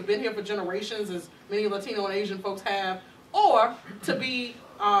your folks have been here for generations, as many Latino and Asian folks have, or to be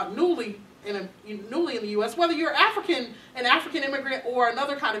newly in the U.S., whether you're an African immigrant or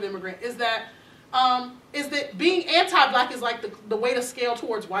another kind of immigrant, is that being anti-black is like the way to scale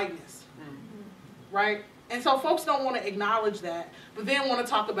towards whiteness, right? And so folks don't want to acknowledge that, but then want to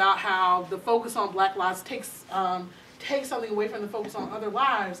talk about how the focus on black lives takes something away from the focus on other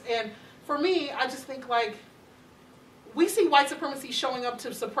lives. And for me, I just think, like, we see white supremacy showing up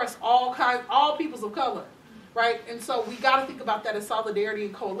to suppress all peoples of color, right? And so we got to think about that as solidarity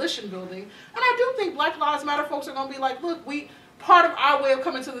and coalition building. And I do think Black Lives Matter folks are going to be like, look, part of our way of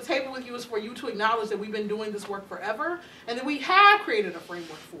coming to the table with you is for you to acknowledge that we've been doing this work forever and that we have created a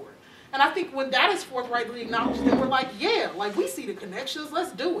framework for it. And I think when that is forthrightly acknowledged, then we're like, yeah, like, we see the connections,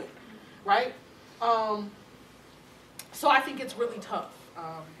 let's do it, right? So I think it's really tough.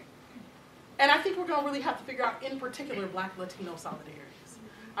 And I think we're going to really have to figure out, in particular, Black Latino solidarities.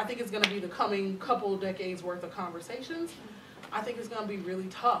 I think it's going to be the coming couple of decades worth of conversations. I think it's going to be really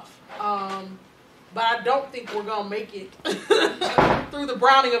tough. But I don't think we're going to make it through the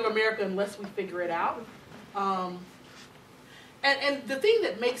browning of America unless we figure it out. And the thing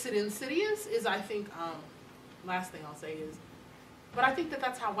that makes it insidious is, I think, last thing I'll say is, but I think that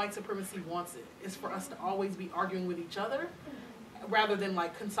that's how white supremacy wants it, is for us to always be arguing with each other rather than,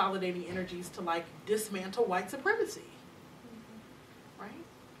 like, consolidating energies to, like, dismantle white supremacy, right?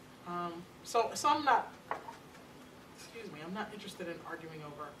 So I'm not, I'm not interested in arguing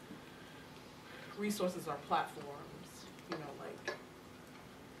over resources or platforms, you know, like,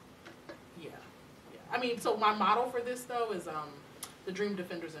 yeah. I mean, so my model for this, though, is the Dream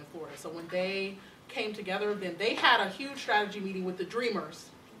Defenders in Florida. So when they came together, then they had a huge strategy meeting with the Dreamers,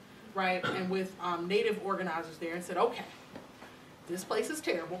 right, and with Native organizers there, and said, okay, this place is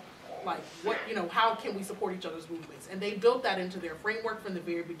terrible. Like, what, you know, how can we support each other's movements? And they built that into their framework from the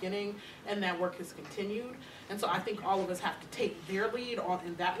very beginning, and that work has continued. And so I think all of us have to take their lead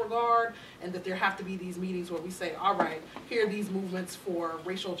in that regard, and that there have to be these meetings where we say, all right, here are these movements for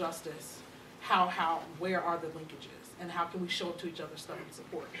racial justice. Where are the linkages? And how can we show up to each other's stuff and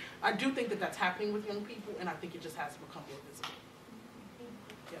support? I do think that that's happening with young people, and I think it just has to become more visible.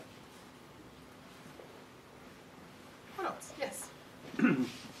 Yeah. What else? Yes.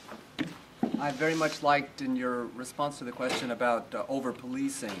 I very much liked in your response to the question about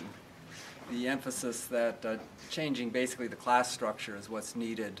over-policing, the emphasis that changing basically the class structure is what's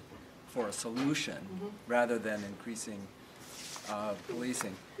needed for a solution, rather than increasing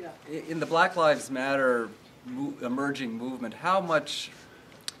policing. Yeah. In the Black Lives Matter emerging movement, how much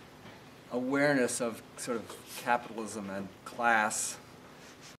awareness of sort of capitalism and class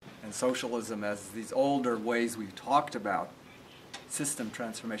and socialism as these older ways we've talked about system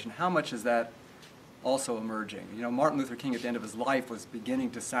transformation, how much is that also emerging? You know, Martin Luther King at the end of his life was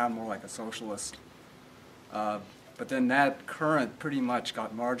beginning to sound more like a socialist, but then that current pretty much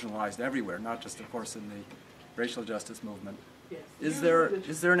got marginalized everywhere, not just, of course, in the racial justice movement. Yes. Is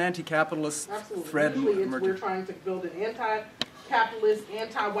there an anti-capitalist thread Usually emerging? we're trying to build an anti-capitalist,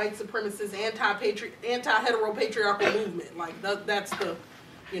 anti-white supremacist, anti-heteropatriarchal movement. Like that's the,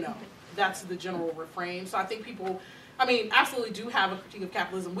 that's the general refrain. So I think people, absolutely do have a critique of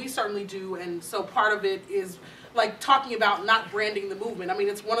capitalism. We certainly do, and so part of it is like talking about not branding the movement.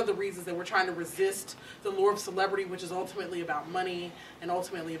 It's one of the reasons that we're trying to resist the lure of celebrity, which is ultimately about money and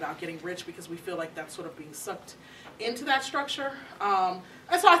ultimately about getting rich, because we feel like that's sort of being sucked into that structure. And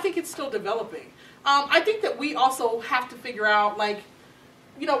so I think it's still developing. I think that we also have to figure out,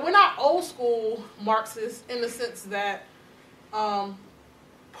 we're not old school Marxists in the sense that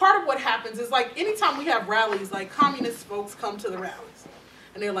part of what happens is, anytime we have rallies, communist folks come to the rallies.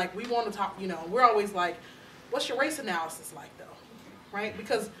 And they're like, we want to talk, we're always like, what's your race analysis like, though? Right?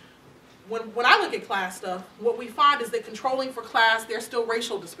 Because when I look at class stuff, what we find is that controlling for class, there's still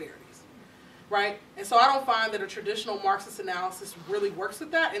racial disparities. Right? And so I don't find that a traditional Marxist analysis really works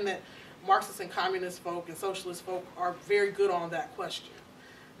with that, and that Marxist and communist folk and socialist folk are very good on that question.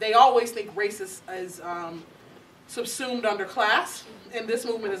 They always think race is subsumed under class, and this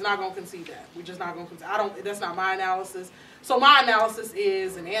movement is not going to concede that. We're just not going to concede. That's not my analysis. So my analysis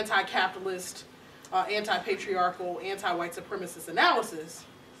is an anti-capitalist, anti-patriarchal, anti-white supremacist analysis,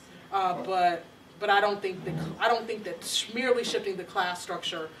 but I don't think that merely shifting the class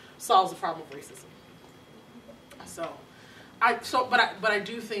structure solves the problem of racism. But I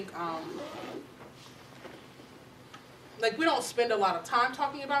do think we don't spend a lot of time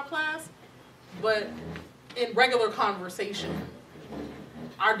talking about class, but in regular conversation,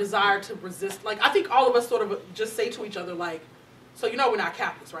 our desire to resist, I think all of us sort of just say to each other, so we're not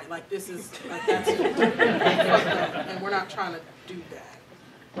capitalists, right? This is, that's fucked up, and we're not trying to do that,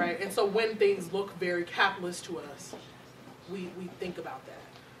 right? And so when things look very capitalist to us, we think about that.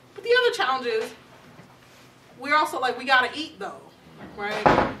 But the other challenge is, we're also we gotta eat though,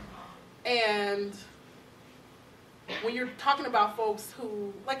 right? And when you're talking about folks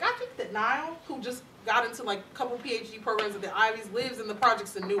who, I think that Niall, who just got into a couple PhD programs at the Ivies, lives in the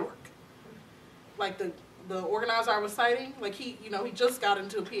projects in Newark. The organizer I was citing, he just got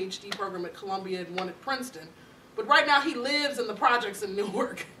into a PhD program at Columbia and one at Princeton. But right now he lives in the projects in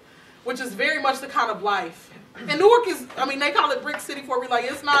Newark, which is very much the kind of life. And Newark is, they call it Brick City for me,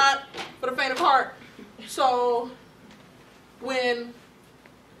 it's not for the faint of heart. So those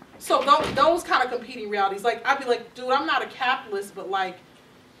kind of competing realities, I'd be like, dude, I'm not a capitalist, but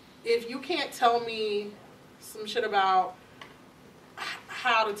if you can't tell me some shit about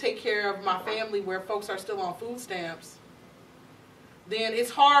how to take care of my family where folks are still on food stamps, then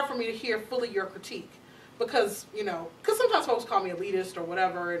it's hard for me to hear fully your critique. Because sometimes folks call me elitist or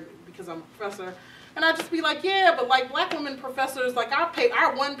whatever, and because I'm a professor. And I just be like, yeah, but black women professors,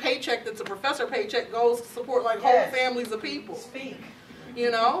 our one paycheck that's a professor paycheck goes to support whole families of people. Speak.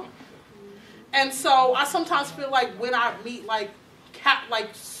 And so I sometimes feel when I meet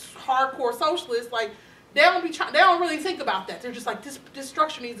hardcore socialists, they don't really think about that. They're just this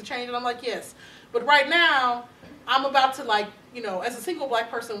structure needs to change, and I'm like, yes. But right now, I'm about to as a single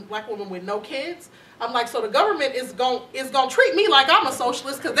black woman with no kids, I'm so the government is gonna treat me like I'm a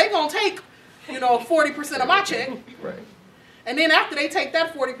socialist, because they're gonna take 40% of my check. Right. And then after they take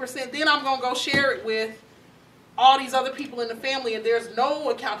that 40%, then I'm gonna go share it with all these other people in the family, and there's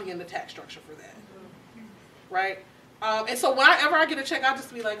no accounting in the tax structure for that, right? And so whenever I get a check, I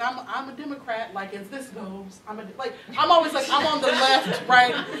just be like, I'm a Democrat, as this goes. I'm always I'm on the left,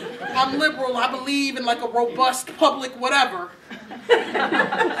 right? I'm liberal. I believe in a robust public whatever.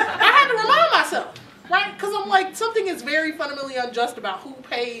 I had to remind myself, right? Because I'm something is very fundamentally unjust about who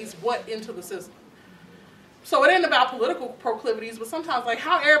pays what into the system. So it ain't about political proclivities, but sometimes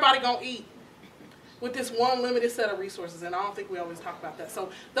how everybody gonna eat with this one limited set of resources, and I don't think we always talk about that.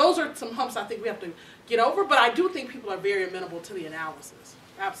 So those are some humps I think we have to get over, but I do think people are very amenable to the analysis.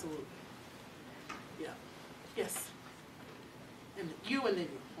 Absolutely. Yeah. Yes. And then you,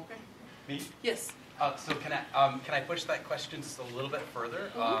 okay? Me? Yes. So can I push that question just a little bit further?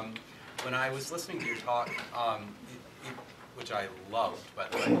 Mm-hmm. When I was listening to your talk, which I loved, by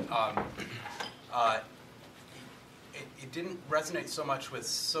the way, it didn't resonate so much with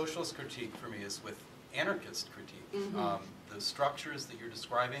socialist critique for me as with anarchist critique. Mm-hmm. The structures that you're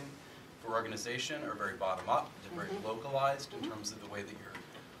describing for organization are very bottom-up. They're very localized in terms of the way that you're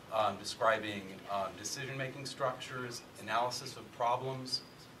describing decision-making structures, analysis of problems,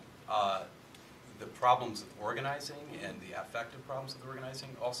 the problems of organizing and the affective problems of organizing,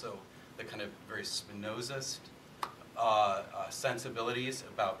 also the kind of very Spinozist sensibilities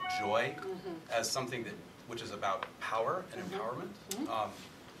about joy as something which is about power and empowerment,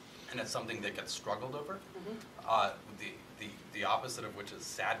 and it's something that gets struggled over. The opposite of which is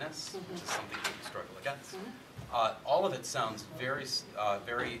sadness, which is something that we struggle against. All of it sounds very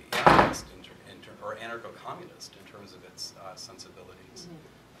anarchist or anarcho-communist in terms of its sensibilities,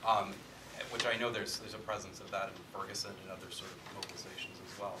 which I know there's a presence of that in Ferguson and other sort of mobilizations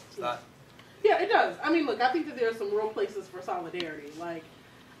as well. Is that? Yeah, it does. I mean, look, I think that there are some real places for solidarity. Like,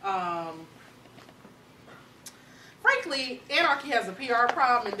 frankly, anarchy has a PR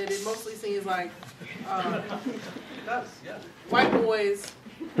problem, and that it mostly seems like white boys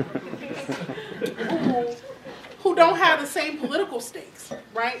who don't have the same political stakes,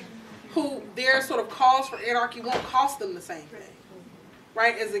 right? Who their sort of cause for anarchy won't cost them the same thing,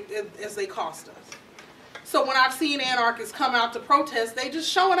 right, as they cost us. So when I've seen anarchists come out to protest, they just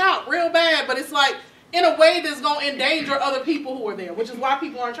showing out real bad, but it's like in a way that's going to endanger other people who are there, which is why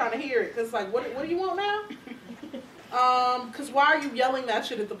people aren't trying to hear it. Because it's like, what do you want now? Because why are you yelling that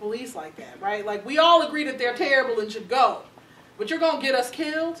shit at the police like that, right? Like, we all agree that they're terrible and should go, but you're going to get us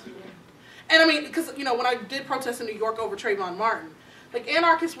killed? And I mean, because, you know, when I did protest in New York over Trayvon Martin, like,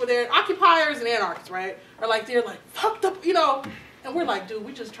 anarchists were there, occupiers and anarchists, right, are like, they're like, fucked up, you know, and we're like, dude,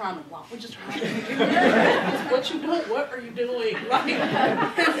 we're just trying to walk, we're just trying to, what you want, what are you doing? Like,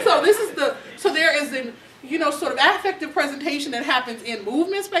 and so so there is an, you know, sort of affective presentation that happens in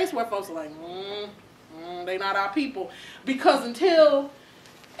movement space where folks are like, they not our people. Because until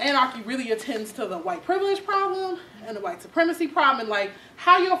anarchy really attends to the white privilege problem and the white supremacy problem, and like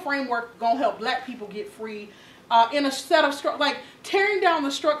how your framework gonna help black people get free in a set of like tearing down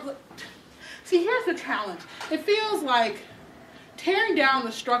the structure. See, here's the challenge. It feels like tearing down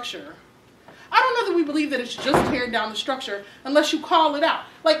the structure. I don't know that we believe that it's just tearing down the structure unless you call it out.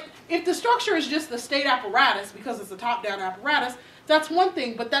 Like, if the structure is just the state apparatus because it's a top-down apparatus, that's one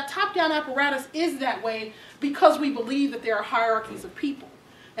thing, but that top-down apparatus is that way because we believe that there are hierarchies of people.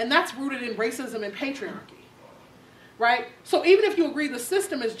 And that's rooted in racism and patriarchy, right? So even if you agree the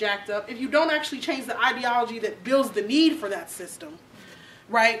system is jacked up, if you don't actually change the ideology that builds the need for that system,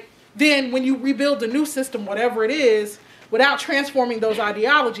 right, then when you rebuild the new system, whatever it is, without transforming those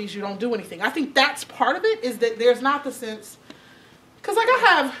ideologies, you don't do anything. I think that's part of it, is that there's not the sense, because like I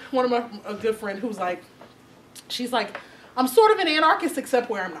have a good friend who's like, she's like, I'm sort of an anarchist except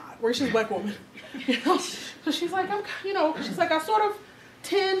where I'm not, where she's a black woman, you know? So she's like, she's like, I sort of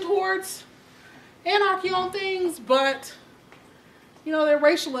tend towards anarchy on things, but, you know, their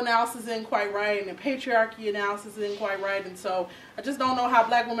racial analysis isn't quite right, and their patriarchy analysis isn't quite right, and so I just don't know how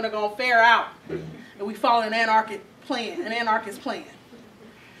black women are going to fare out, and we follow an anarchist plan.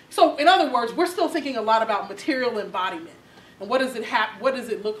 So, in other words, we're still thinking a lot about material embodiment, and what does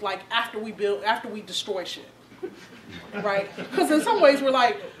it look like after we destroy shit, right? Because in some ways we're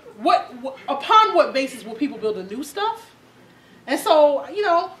like, upon what basis will people build the new stuff? And so, you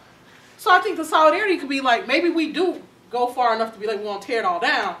know, so I think the solidarity could be like, maybe we do go far enough to be like, we want to tear it all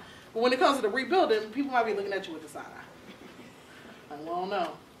down, but when it comes to the rebuilding, people might be looking at you with the side eye. Like, well,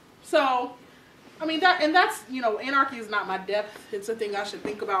 no. So, I mean, that's, you know, anarchy is not my depth. It's a thing I should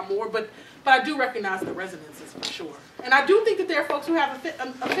think about more, but I do recognize the resonances for sure. And I do think that there are folks who have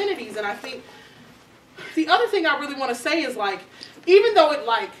affinities, and I think the other thing I really want to say is, like, even though it,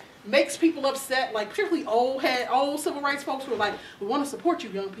 like, makes people upset, like, particularly old civil rights folks who are like, we want to support you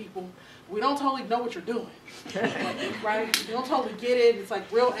young people, we don't totally know what you're doing, right? You don't totally get it. It's,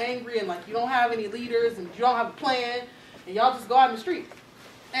 like, real angry, and, like, you don't have any leaders, and you don't have a plan, and y'all just go out in the street.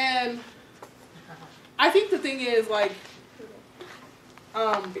 And I think the thing is, like, there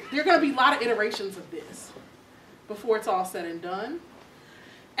are going to be a lot of iterations of this before it's all said and done.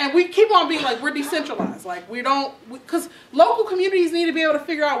 And we keep on being like, we're decentralized. Like, because local communities need to be able to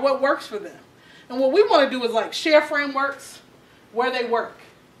figure out what works for them. And what we want to do is, like, share frameworks where they work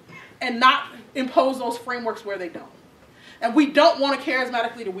and not impose those frameworks where they don't. And we don't want a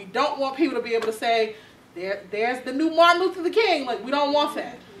charismatic leader. We don't want people to be able to say, there's the new Martin Luther King. Like, we don't want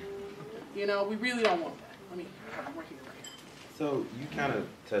that. You know, we really don't want that. We're here right here. So you kind of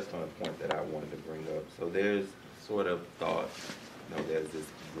touched on a point that I wanted to bring up. So there's sort of thought, you know, there's this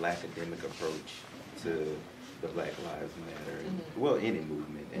black academic approach to the Black Lives Matter, well, any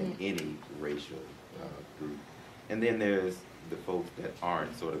movement and any racial group. And then there's the folks that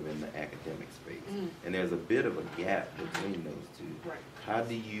aren't sort of in the academic space. And there's a bit of a gap between those two. Right. How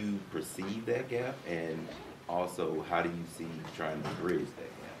do you perceive that gap? And also, how do you see trying to bridge that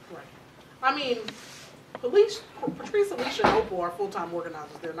gap? Right. I mean, Patrice, Alicia, and Opal are full-time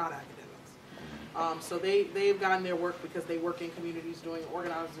organizers. They're not academics. So they've gotten their work because they work in communities doing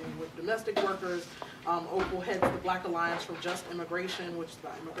organizing with domestic workers. Opal heads the Black Alliance for Just Immigration, which is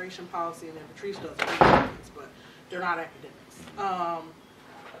about immigration policy, and then Patrice does other things, but they're not academics.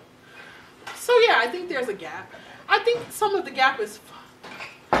 So yeah, I think there's a gap. I think some of the gap feels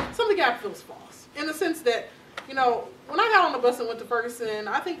false in the sense that, you know, when I got on the bus and went to Ferguson,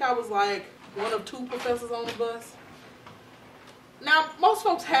 I think I was like one of 2 professors on the bus. Now, most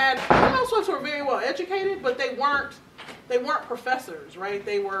folks were very well educated, but they weren't professors, right?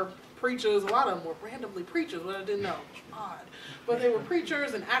 They were preachers. A lot of them were randomly preachers, but I didn't know. Odd. But they were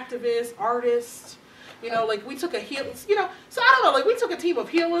preachers and activists, artists. You know, like we took so I don't know, like we took a team of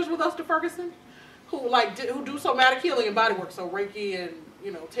healers with us to Ferguson who do somatic healing and body work, so Reiki and,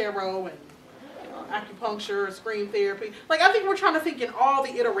 you know, tarot and acupuncture, scream therapy. Like, I think we're trying to think in all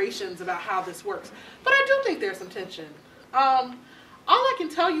the iterations about how this works. But I do think there's some tension. All I can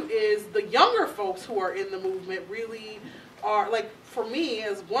tell you is the younger folks who are in the movement really are, like, for me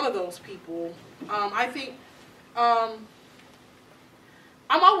as one of those people, I think I'm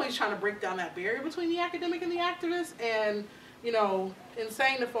always trying to break down that barrier between the academic and the activist, and, you know, and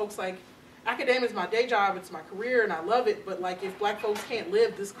saying to folks, like, academia is my day job, it's my career, and I love it, but, like, if black folks can't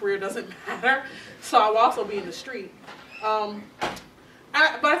live, this career doesn't matter, so I will also be in the street.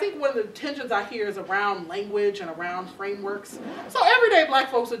 But I think one of the tensions I hear is around language and around frameworks. So everyday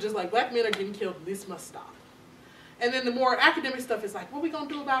black folks are just like, black men are getting killed, this must stop. And then the more academic stuff is like, what are we going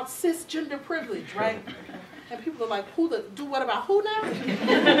to do about cisgender privilege, right? And people are like, do what about who now?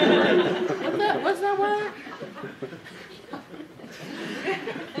 What's that word?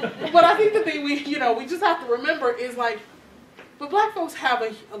 But I think the thing we just have to remember is, like, but black folks have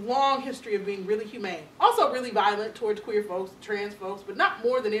a long history of being really humane. Also really violent towards queer folks, trans folks, but not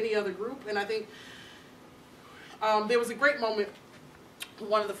more than any other group. And I think there was a great moment,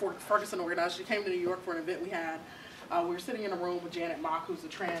 one of the Ferguson organizers, she came to New York for an event we had. We were sitting in a room with Janet Mock, who's a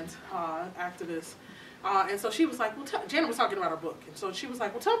trans activist. And so she was like, well, Janet was talking about her book. And so she was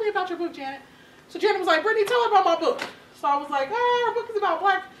like, well, tell me about your book, Janet. So Janet was like, Brittney, tell her about my book. So I was like, her book is about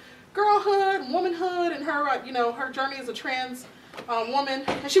black girlhood and womanhood and her, her journey as a trans woman.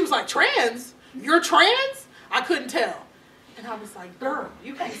 And she was like, trans? You're trans? I couldn't tell. And I was like, girl,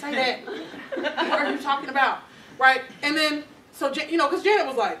 you can't say that. What are you talking about? Right? And then, so, because Janet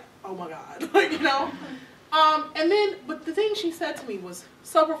was like, oh my God, and then, but the thing she said to me was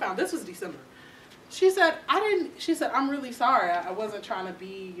so profound. This was December. She said, I'm really sorry. I wasn't trying to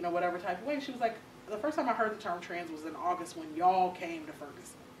be, whatever type of way. She was like, the first time I heard the term trans was in August when y'all came to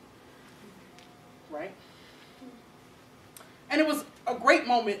Ferguson. Right? And it was a great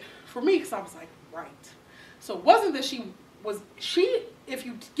moment for me because I was like, right. So it wasn't that if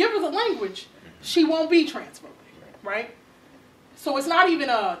you give her the language, she won't be transphobic, right? So it's not even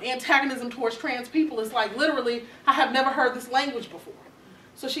an antagonism towards trans people. It's like, literally, I have never heard this language before.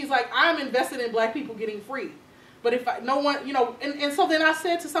 So she's like, I'm invested in black people getting free. But if no one, and so then I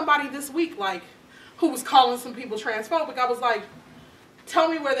said to somebody this week, like, who was calling some people transphobic, I was like, tell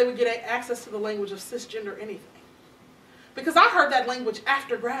me where they would get access to the language of cisgender anything. Because I heard that language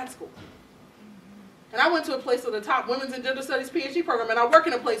after grad school. And I went to a place with a top women's and gender studies PhD program, and I work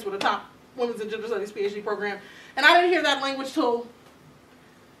in a place with a top women's and gender studies PhD program, and I didn't hear that language till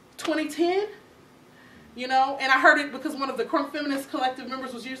 2010. And I heard it because one of the Crunk Feminist Collective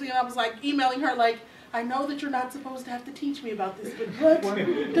members was usually, and I was like emailing her like, I know that you're not supposed to have to teach me about this, but what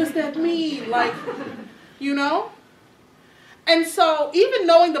does that mean? Like, And so even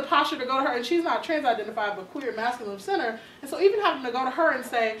knowing the posture to go to her, and she's not trans-identified, but queer masculine center, and so even having to go to her and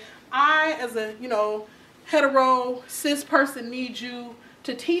say, I, as a, hetero, cis person, need you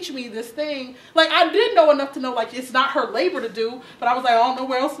to teach me this thing. Like, I did know enough to know, like, it's not her labor to do, but I was like, I don't know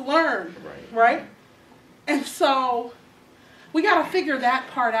where else to learn, right? And so we got to figure that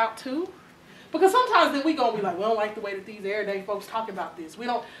part out, too. Because sometimes then we go and be like, we don't like the way that these everyday folks talk about this. We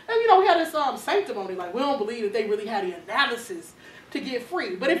don't, and we had this sanctimony, like, we don't believe that they really had the analysis to get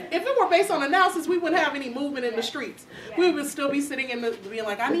free. But if it were based on analysis, we wouldn't have any movement in the streets. We would still be sitting being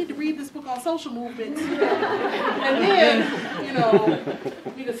like, I need to read this book on social movements. And then,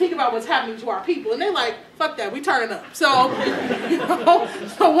 we can think about what's happening to our people. And they're like, fuck that, we turning up. So,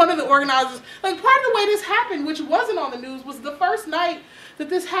 so one of the organizers, like, part of the way this happened, which wasn't on the news, was the first night that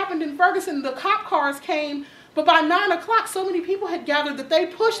this happened in Ferguson, the cop cars came, but by 9 o'clock, so many people had gathered that they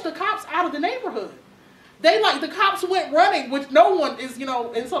pushed the cops out of the neighborhood. The cops went running, which no one is,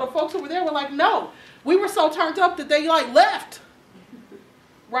 and so the folks who were there were like, no. We were so turned up that they, left.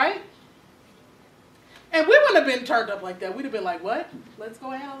 Right? And we wouldn't have been turned up like that. We'd have been like, what? Let's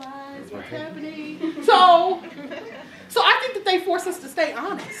go analyze what's happening. So I think that they force us to stay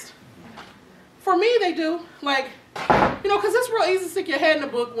honest. For me, they do. Like, you know, because it's real easy to stick your head in the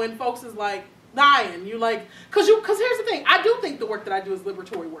book when folks is like dying. You like, because here's the thing. I do think the work that I do is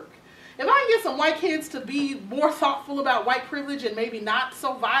liberatory work. If I can get some white kids to be more thoughtful about white privilege and maybe not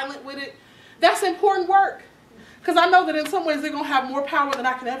so violent with it, that's important work. Because I know that in some ways they're going to have more power than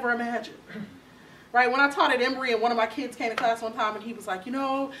I can ever imagine. Right? When I taught at Emory and one of my kids came to class one time and he was like, you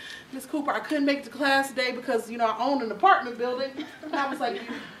know, Miss Cooper, I couldn't make it to class today because, you know, I own an apartment building. And I was like,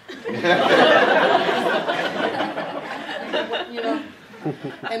 you know.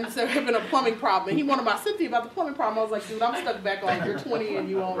 And so having a plumbing problem. And he wanted my sympathy about the plumbing problem. I was like, dude, I'm stuck back on you're 20 and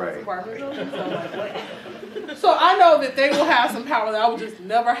you own this apartment building. So, like, what? So I know that they will have some power that I will just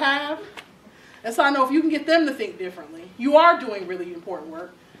never have. And so I know if you can get them to think differently, you are doing really important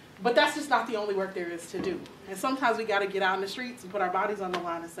work. But that's just not the only work there is to do. And sometimes we got to get out in the streets and put our bodies on the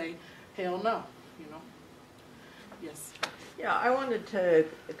line and say, hell no, you know. Yes. Yeah, I wanted to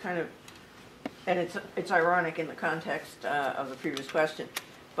kind of, and it's ironic in the context of the previous question,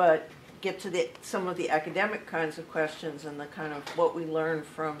 but get to some of the academic kinds of questions and the kind of what we learned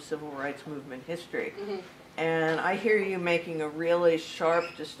from civil rights movement history. Mm-hmm. And I hear you making a really sharp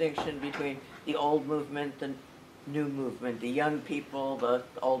distinction between the old movement, the new movement, the young people, the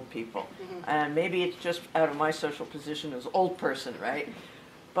old people. Mm-hmm. And maybe it's just out of my social position as old person, right?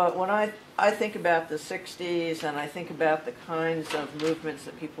 But when I think about the 60s and I think about the kinds of movements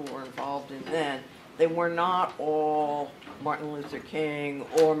that people were involved in then, they were not all Martin Luther King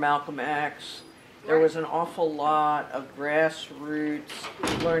or Malcolm X. There was an awful lot of grassroots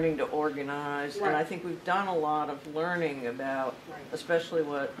learning to organize, and I think we've done a lot of learning about, especially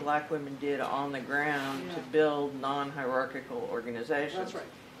what black women did on the ground to build non-hierarchical organizations. That's right.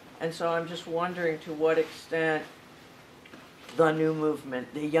 And so I'm just wondering to what extent the new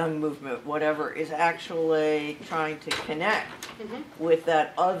movement, the young movement, whatever, is actually trying to connect with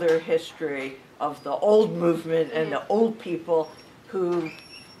that other history of the old movement and the old people who,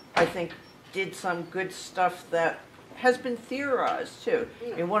 I think, did some good stuff that has been theorized too.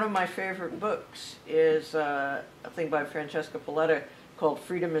 And one of my favorite books is a thing by Francesca Paletta called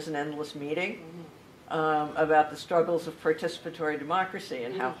Freedom is an Endless Meeting, about the struggles of participatory democracy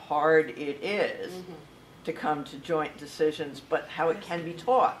and how hard it is to come to joint decisions, but how it can be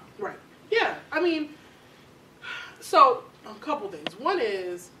taught. Right. Yeah, I mean, so a couple things. One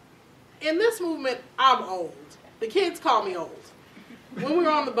is, in this movement, I'm old. The kids call me old. When we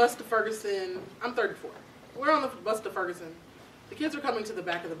were on the bus to Ferguson, I'm 34. We're on the bus to Ferguson. The kids are coming to the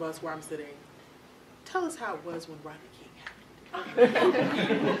back of the bus where I'm sitting. Tell us how it was when Rodney King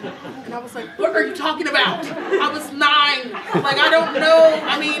happened. And I was like, what are you talking about? I was 9. Like, I don't know.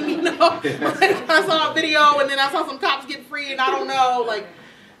 I mean, you know, like, I saw a video and then I saw some cops get free and I don't know. Like,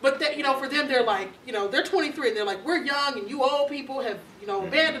 but that, you know, for them, they're like, you know, they're 23 and they're like, we're young and you old people have, you know,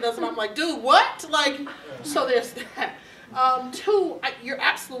 abandoned us. And I'm like, dude, what? Like, so there's that. 2, you're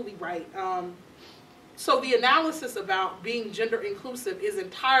absolutely right. So the analysis about being gender inclusive is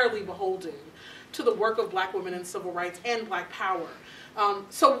entirely beholden to the work of black women in civil rights and black power.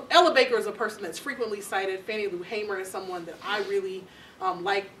 So Ella Baker is a person that's frequently cited. Fannie Lou Hamer is someone that I really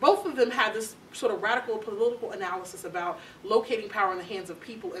like. Both of them had this sort of radical political analysis about locating power in the hands of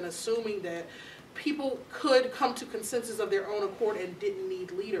people and assuming that people could come to consensus of their own accord and didn't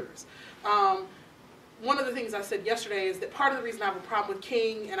need leaders. One of the things I said yesterday is that part of the reason I have a problem with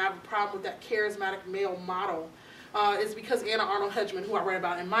King and I have a problem with that charismatic male model is because Anna Arnold Hedgeman, who I read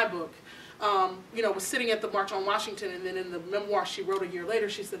about in my book, you know, was sitting at the March on Washington, and then in the memoir she wrote a year later,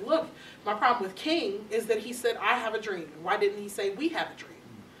 she said, look, my problem with King is that he said, I have a dream. Why didn't he say, we have a dream?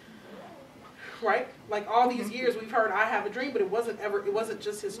 Right? Like all these years we've heard, I have a dream, but it wasn't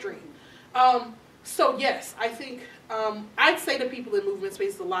just his dream. So yes, I think, I'd say to people in movement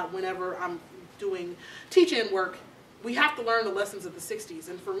spaces a lot whenever I'm doing teach-in work, we have to learn the lessons of the 60s.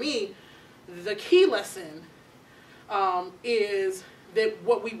 And for me, the key lesson is that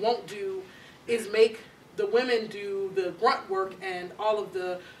what we won't do is make the women do the grunt work and all of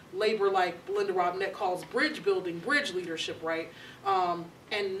the labor, like Belinda Robinette calls bridge building, bridge leadership, right?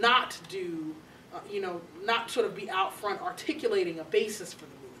 And not do, you know, not sort of be out front articulating a basis for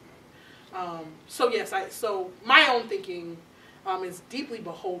the movement. So yes, so my own thinking is deeply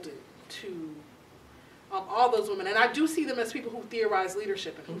beholden to all those women, and I do see them as people who theorize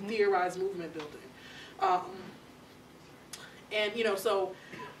leadership and who theorize movement building. And you know, so,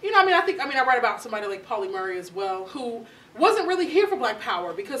 you know, I write about somebody like Pauli Murray as well, who wasn't really here for Black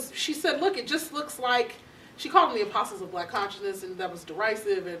Power because she said, look, it just looks like she called them the apostles of black consciousness, and that was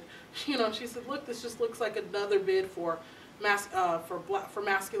derisive. And she said, look, this just looks like another bid for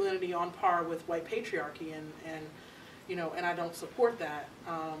masculinity on par with white patriarchy, and I don't support that.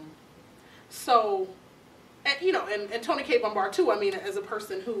 And Toni Cade Bambara too. I mean, as a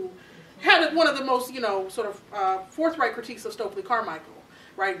person who had one of the most sort of forthright critiques of Stokely Carmichael.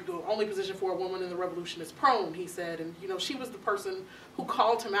 Right, the only position for a woman in the revolution is prone, he said, and she was the person who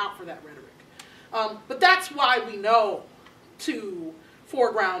called him out for that rhetoric. But that's why we know to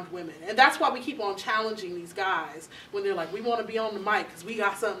foreground women, and that's why we keep on challenging these guys when they're like, we want to be on the mic because we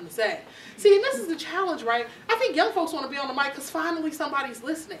got something to say. See, and this is the challenge, right? I think young folks want to be on the mic because finally somebody's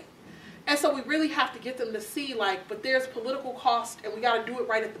listening, and so we really have to get them to see, like, but there's political cost, and we got to do it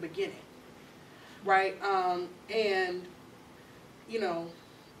right at the beginning, right?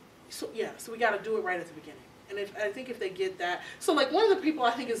 So we got to do it right at the beginning. And I think if they get that, so like one of the people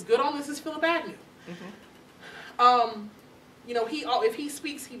I think is good on this is Philip Agnew. If he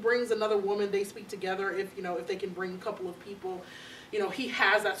speaks, he brings another woman. They speak together. If they can bring a couple of people, he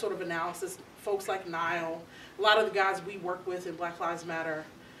has that sort of analysis. Folks like Niall, a lot of the guys we work with in Black Lives Matter,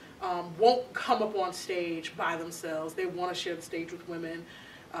 won't come up on stage by themselves. They want to share the stage with women.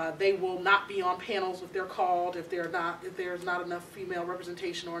 They will not be on panels if they're called, if there's not enough female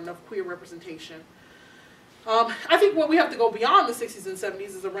representation or enough queer representation. I think what we have to go beyond the 60s and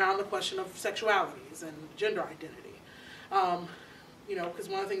 70s is around the question of sexualities and gender identity. Because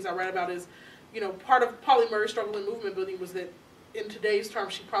one of the things I read about is, part of Pauli Murray's struggle in movement building was that in today's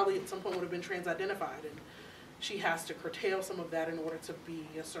terms, she probably at some point would have been trans-identified, and she has to curtail some of that in order to be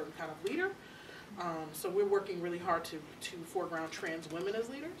a certain kind of leader. So we're working really hard to foreground trans women as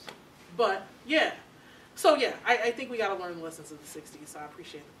leaders. But yeah, I think we got to learn the lessons of the 60s, so I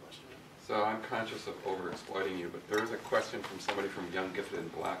appreciate the question. So I'm conscious of over-exploiting you, but there is a question from somebody from Young, Gifted,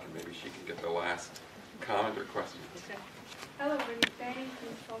 and Black, and maybe she can get the last comment or question. Okay. Hello, Brittney. Thank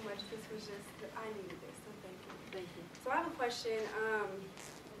you so much. This was I needed this, so thank you. Thank you. So I have a question.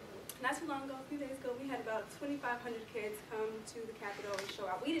 Not too long ago, a few days ago, we had about 2,500 kids come to the Capitol and show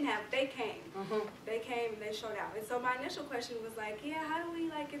out. They came. They came and they showed out. And so my initial question was like, yeah, how do we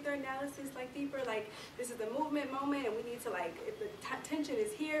get their analysis deeper? This is a movement moment, and we need to if the tension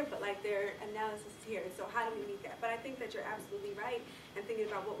is here, but their analysis is here. And so how do we meet that? But I think that you're absolutely right. And thinking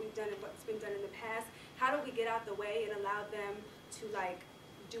about what we've done and what's been done in the past, how do we get out the way and allow them to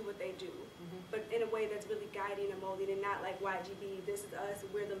do what they do, but in a way that's really guiding and molding, and not YGB, this is us,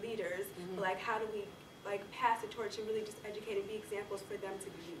 we're the leaders, but how do we pass the torch and really just educate and be examples for them to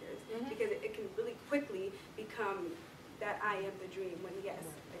be leaders, because it can really quickly become that I am the dream, when we are the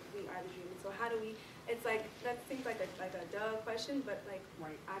dream. And so how do we, that seems like a duh question, but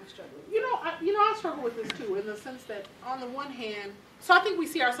right. I'm struggling. I struggle with this too, in the sense that on the one hand, so I think we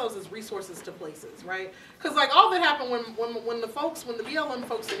see ourselves as resources to places, right? Because all that happened when the BLM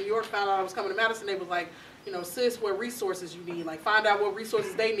folks in New York found out I was coming to Madison, they was like, sis, what resources you need, find out what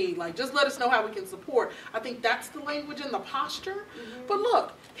resources they need, just let us know how we can support. I think that's the language and the posture. But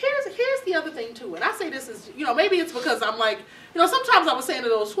look, here's the other thing too, and I say this is, maybe it's because I'm sometimes I was saying to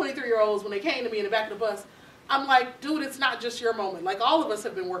those 23-year-olds when they came to me in the back of the bus, I'm like, dude, it's not just your moment. All of us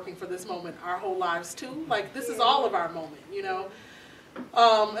have been working for this moment our whole lives too. This is all of our moment,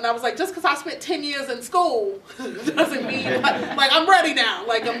 And I was like, just because I spent 10 years in school doesn't mean I'm ready now,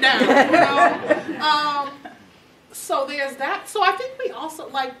 I'm down, So there's that. So I think we also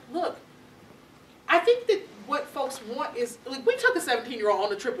look, I think that what folks want is, we took a 17-year-old on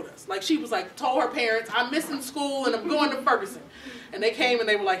the trip with us. She was told her parents, I'm missing school and I'm going to Ferguson. And they came and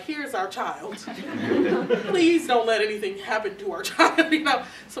they were like, here's our child. Please don't let anything happen to our child,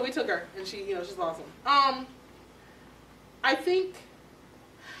 So we took her, and she's awesome. I think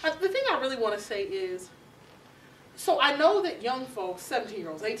the thing I really want to say is, so I know that young folks,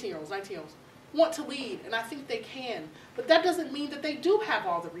 17-year-olds, 18-year-olds, 19-year-olds, want to lead, and I think they can, but that doesn't mean that they do have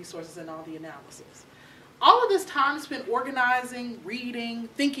all the resources and all the analysis. All of this time spent organizing, reading,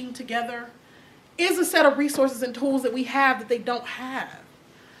 thinking together is a set of resources and tools that we have that they don't have,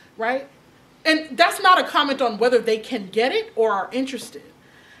 right? And that's not a comment on whether they can get it or are interested.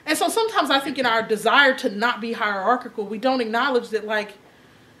 And so sometimes I think in our desire to not be hierarchical, we don't acknowledge that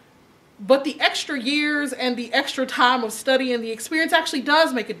but the extra years and the extra time of study and the experience actually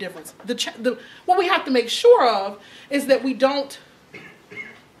does make a difference. What we have to make sure of is that we don't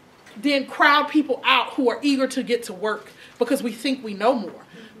then crowd people out who are eager to get to work because we think we know more.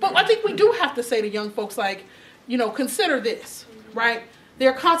 But I think we do have to say to young folks consider this, right?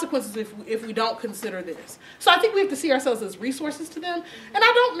 There are consequences if we don't consider this. So I think we have to see ourselves as resources to them. And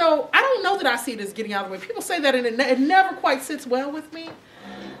I don't know that I see it as getting out of the way. People say that, and it never quite sits well with me.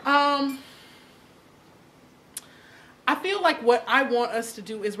 I feel like what I want us to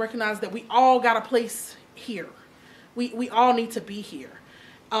do is recognize that we all got a place here. We all need to be here.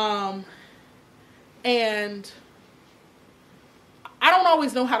 And I don't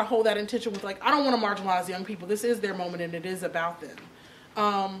always know how to hold that intention with, like, I don't want to marginalize young people. This is their moment and it is about them.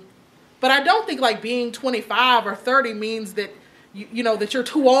 But I don't think like being 25 or 30 means that, you know, that you're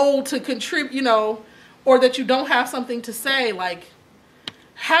too old to contribute, you know, or that you don't have something to say. Like,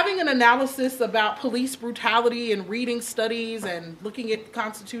 having an analysis about police brutality and reading studies and looking at the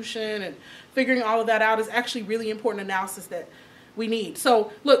Constitution and figuring all of that out is actually really important analysis that we need.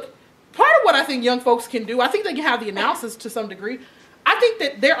 So, look, part of what I think young folks can do, I think they can have the analysis to some degree. I think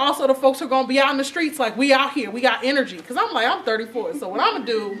that they're also the folks who are going to be out in the streets like, we out here, we got energy. Because I'm 34, so what I'm going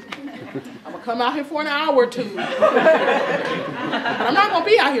to do, I'm going to come out here for an hour or two. But I'm not going to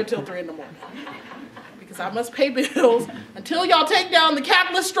be out here till 3 in the morning. Because I must pay bills. Until y'all take down the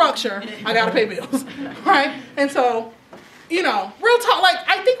capitalist structure, I got to pay bills, right? And so, you know, real talk, like,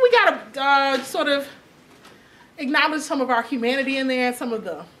 I think we got to sort of acknowledge some of our humanity in there, some of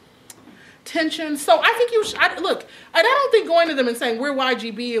the tension. So I think you should, look, I don't think going to them and saying, we're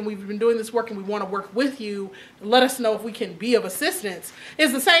YGB and we've been doing this work and we want to work with you, let us know if we can be of assistance,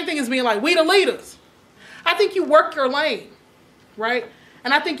 is the same thing as being like, we the leaders. I think you work your lane, right?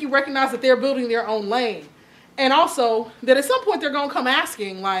 And I think you recognize that they're building their own lane. And also that at some point they're going to come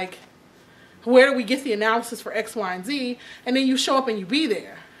asking, like, where do we get the analysis for X, Y, and Z? And then you show up and you be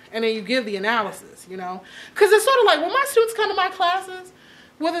there. And then you give the analysis, you know? Because it's sort of like, when my students come to my classes,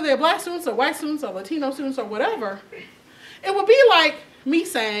 whether they're black students or white students or Latino students or whatever, it would be like me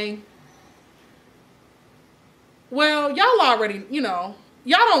saying, well, y'all already, you know,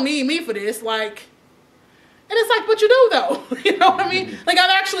 y'all don't need me for this, like, and it's like, but you do though, you know what I mean? Like, I've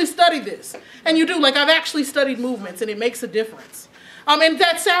actually studied this, and you do, like, I've actually studied movements, and it makes a difference. And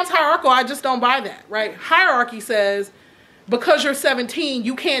that sounds hierarchical, I just don't buy that, right? Hierarchy says, because you're 17,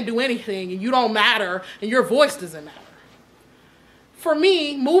 you can't do anything, and you don't matter, and your voice doesn't matter. For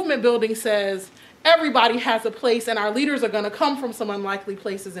me, movement building says everybody has a place and our leaders are going to come from some unlikely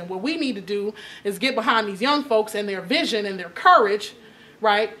places. And what we need to do is get behind these young folks and their vision and their courage,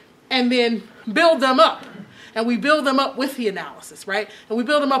 right? And then build them up. And we build them up with the analysis, right? And we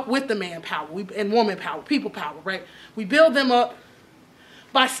build them up with the manpower and woman power, people power, right? We build them up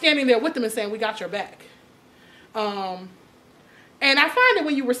by standing there with them and saying, we got your back. And I find that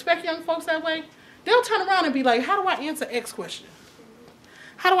when you respect young folks that way, they'll turn around and be like, how do I answer X question?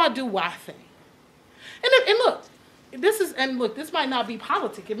 How do I do Y thing? And look, this might not be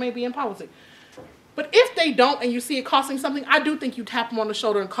politic. It may be in politics. But if they don't and you see it costing something, I do think you tap them on the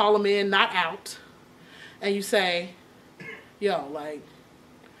shoulder and call them in, not out. And you say, yo, like,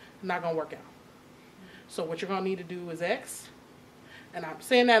 not going to work out. So what you're going to need to do is X. And I'm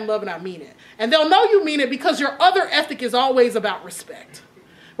saying that in love and I mean it. And they'll know you mean it because your other ethic is always about respect.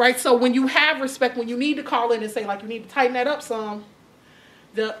 Right? So when you have respect, when you need to call in and say, like, you need to tighten that up some,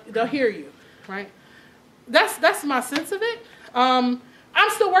 they'll hear you, right? That's my sense of it. I'm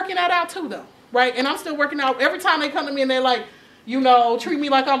still working that out too, though, right? And I'm still working out. Every time they come to me and they're like, you know, treat me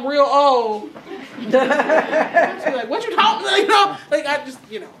like I'm real old. I'm just like, what you talking about? You know, like I just,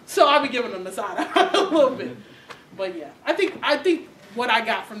 you know. So I'll be giving them the side a little bit. But yeah, I think what I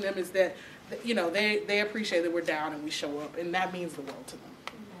got from them is that, you know, they appreciate that we're down and we show up, and that means the world to them.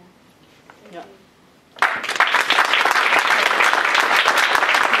 Yeah.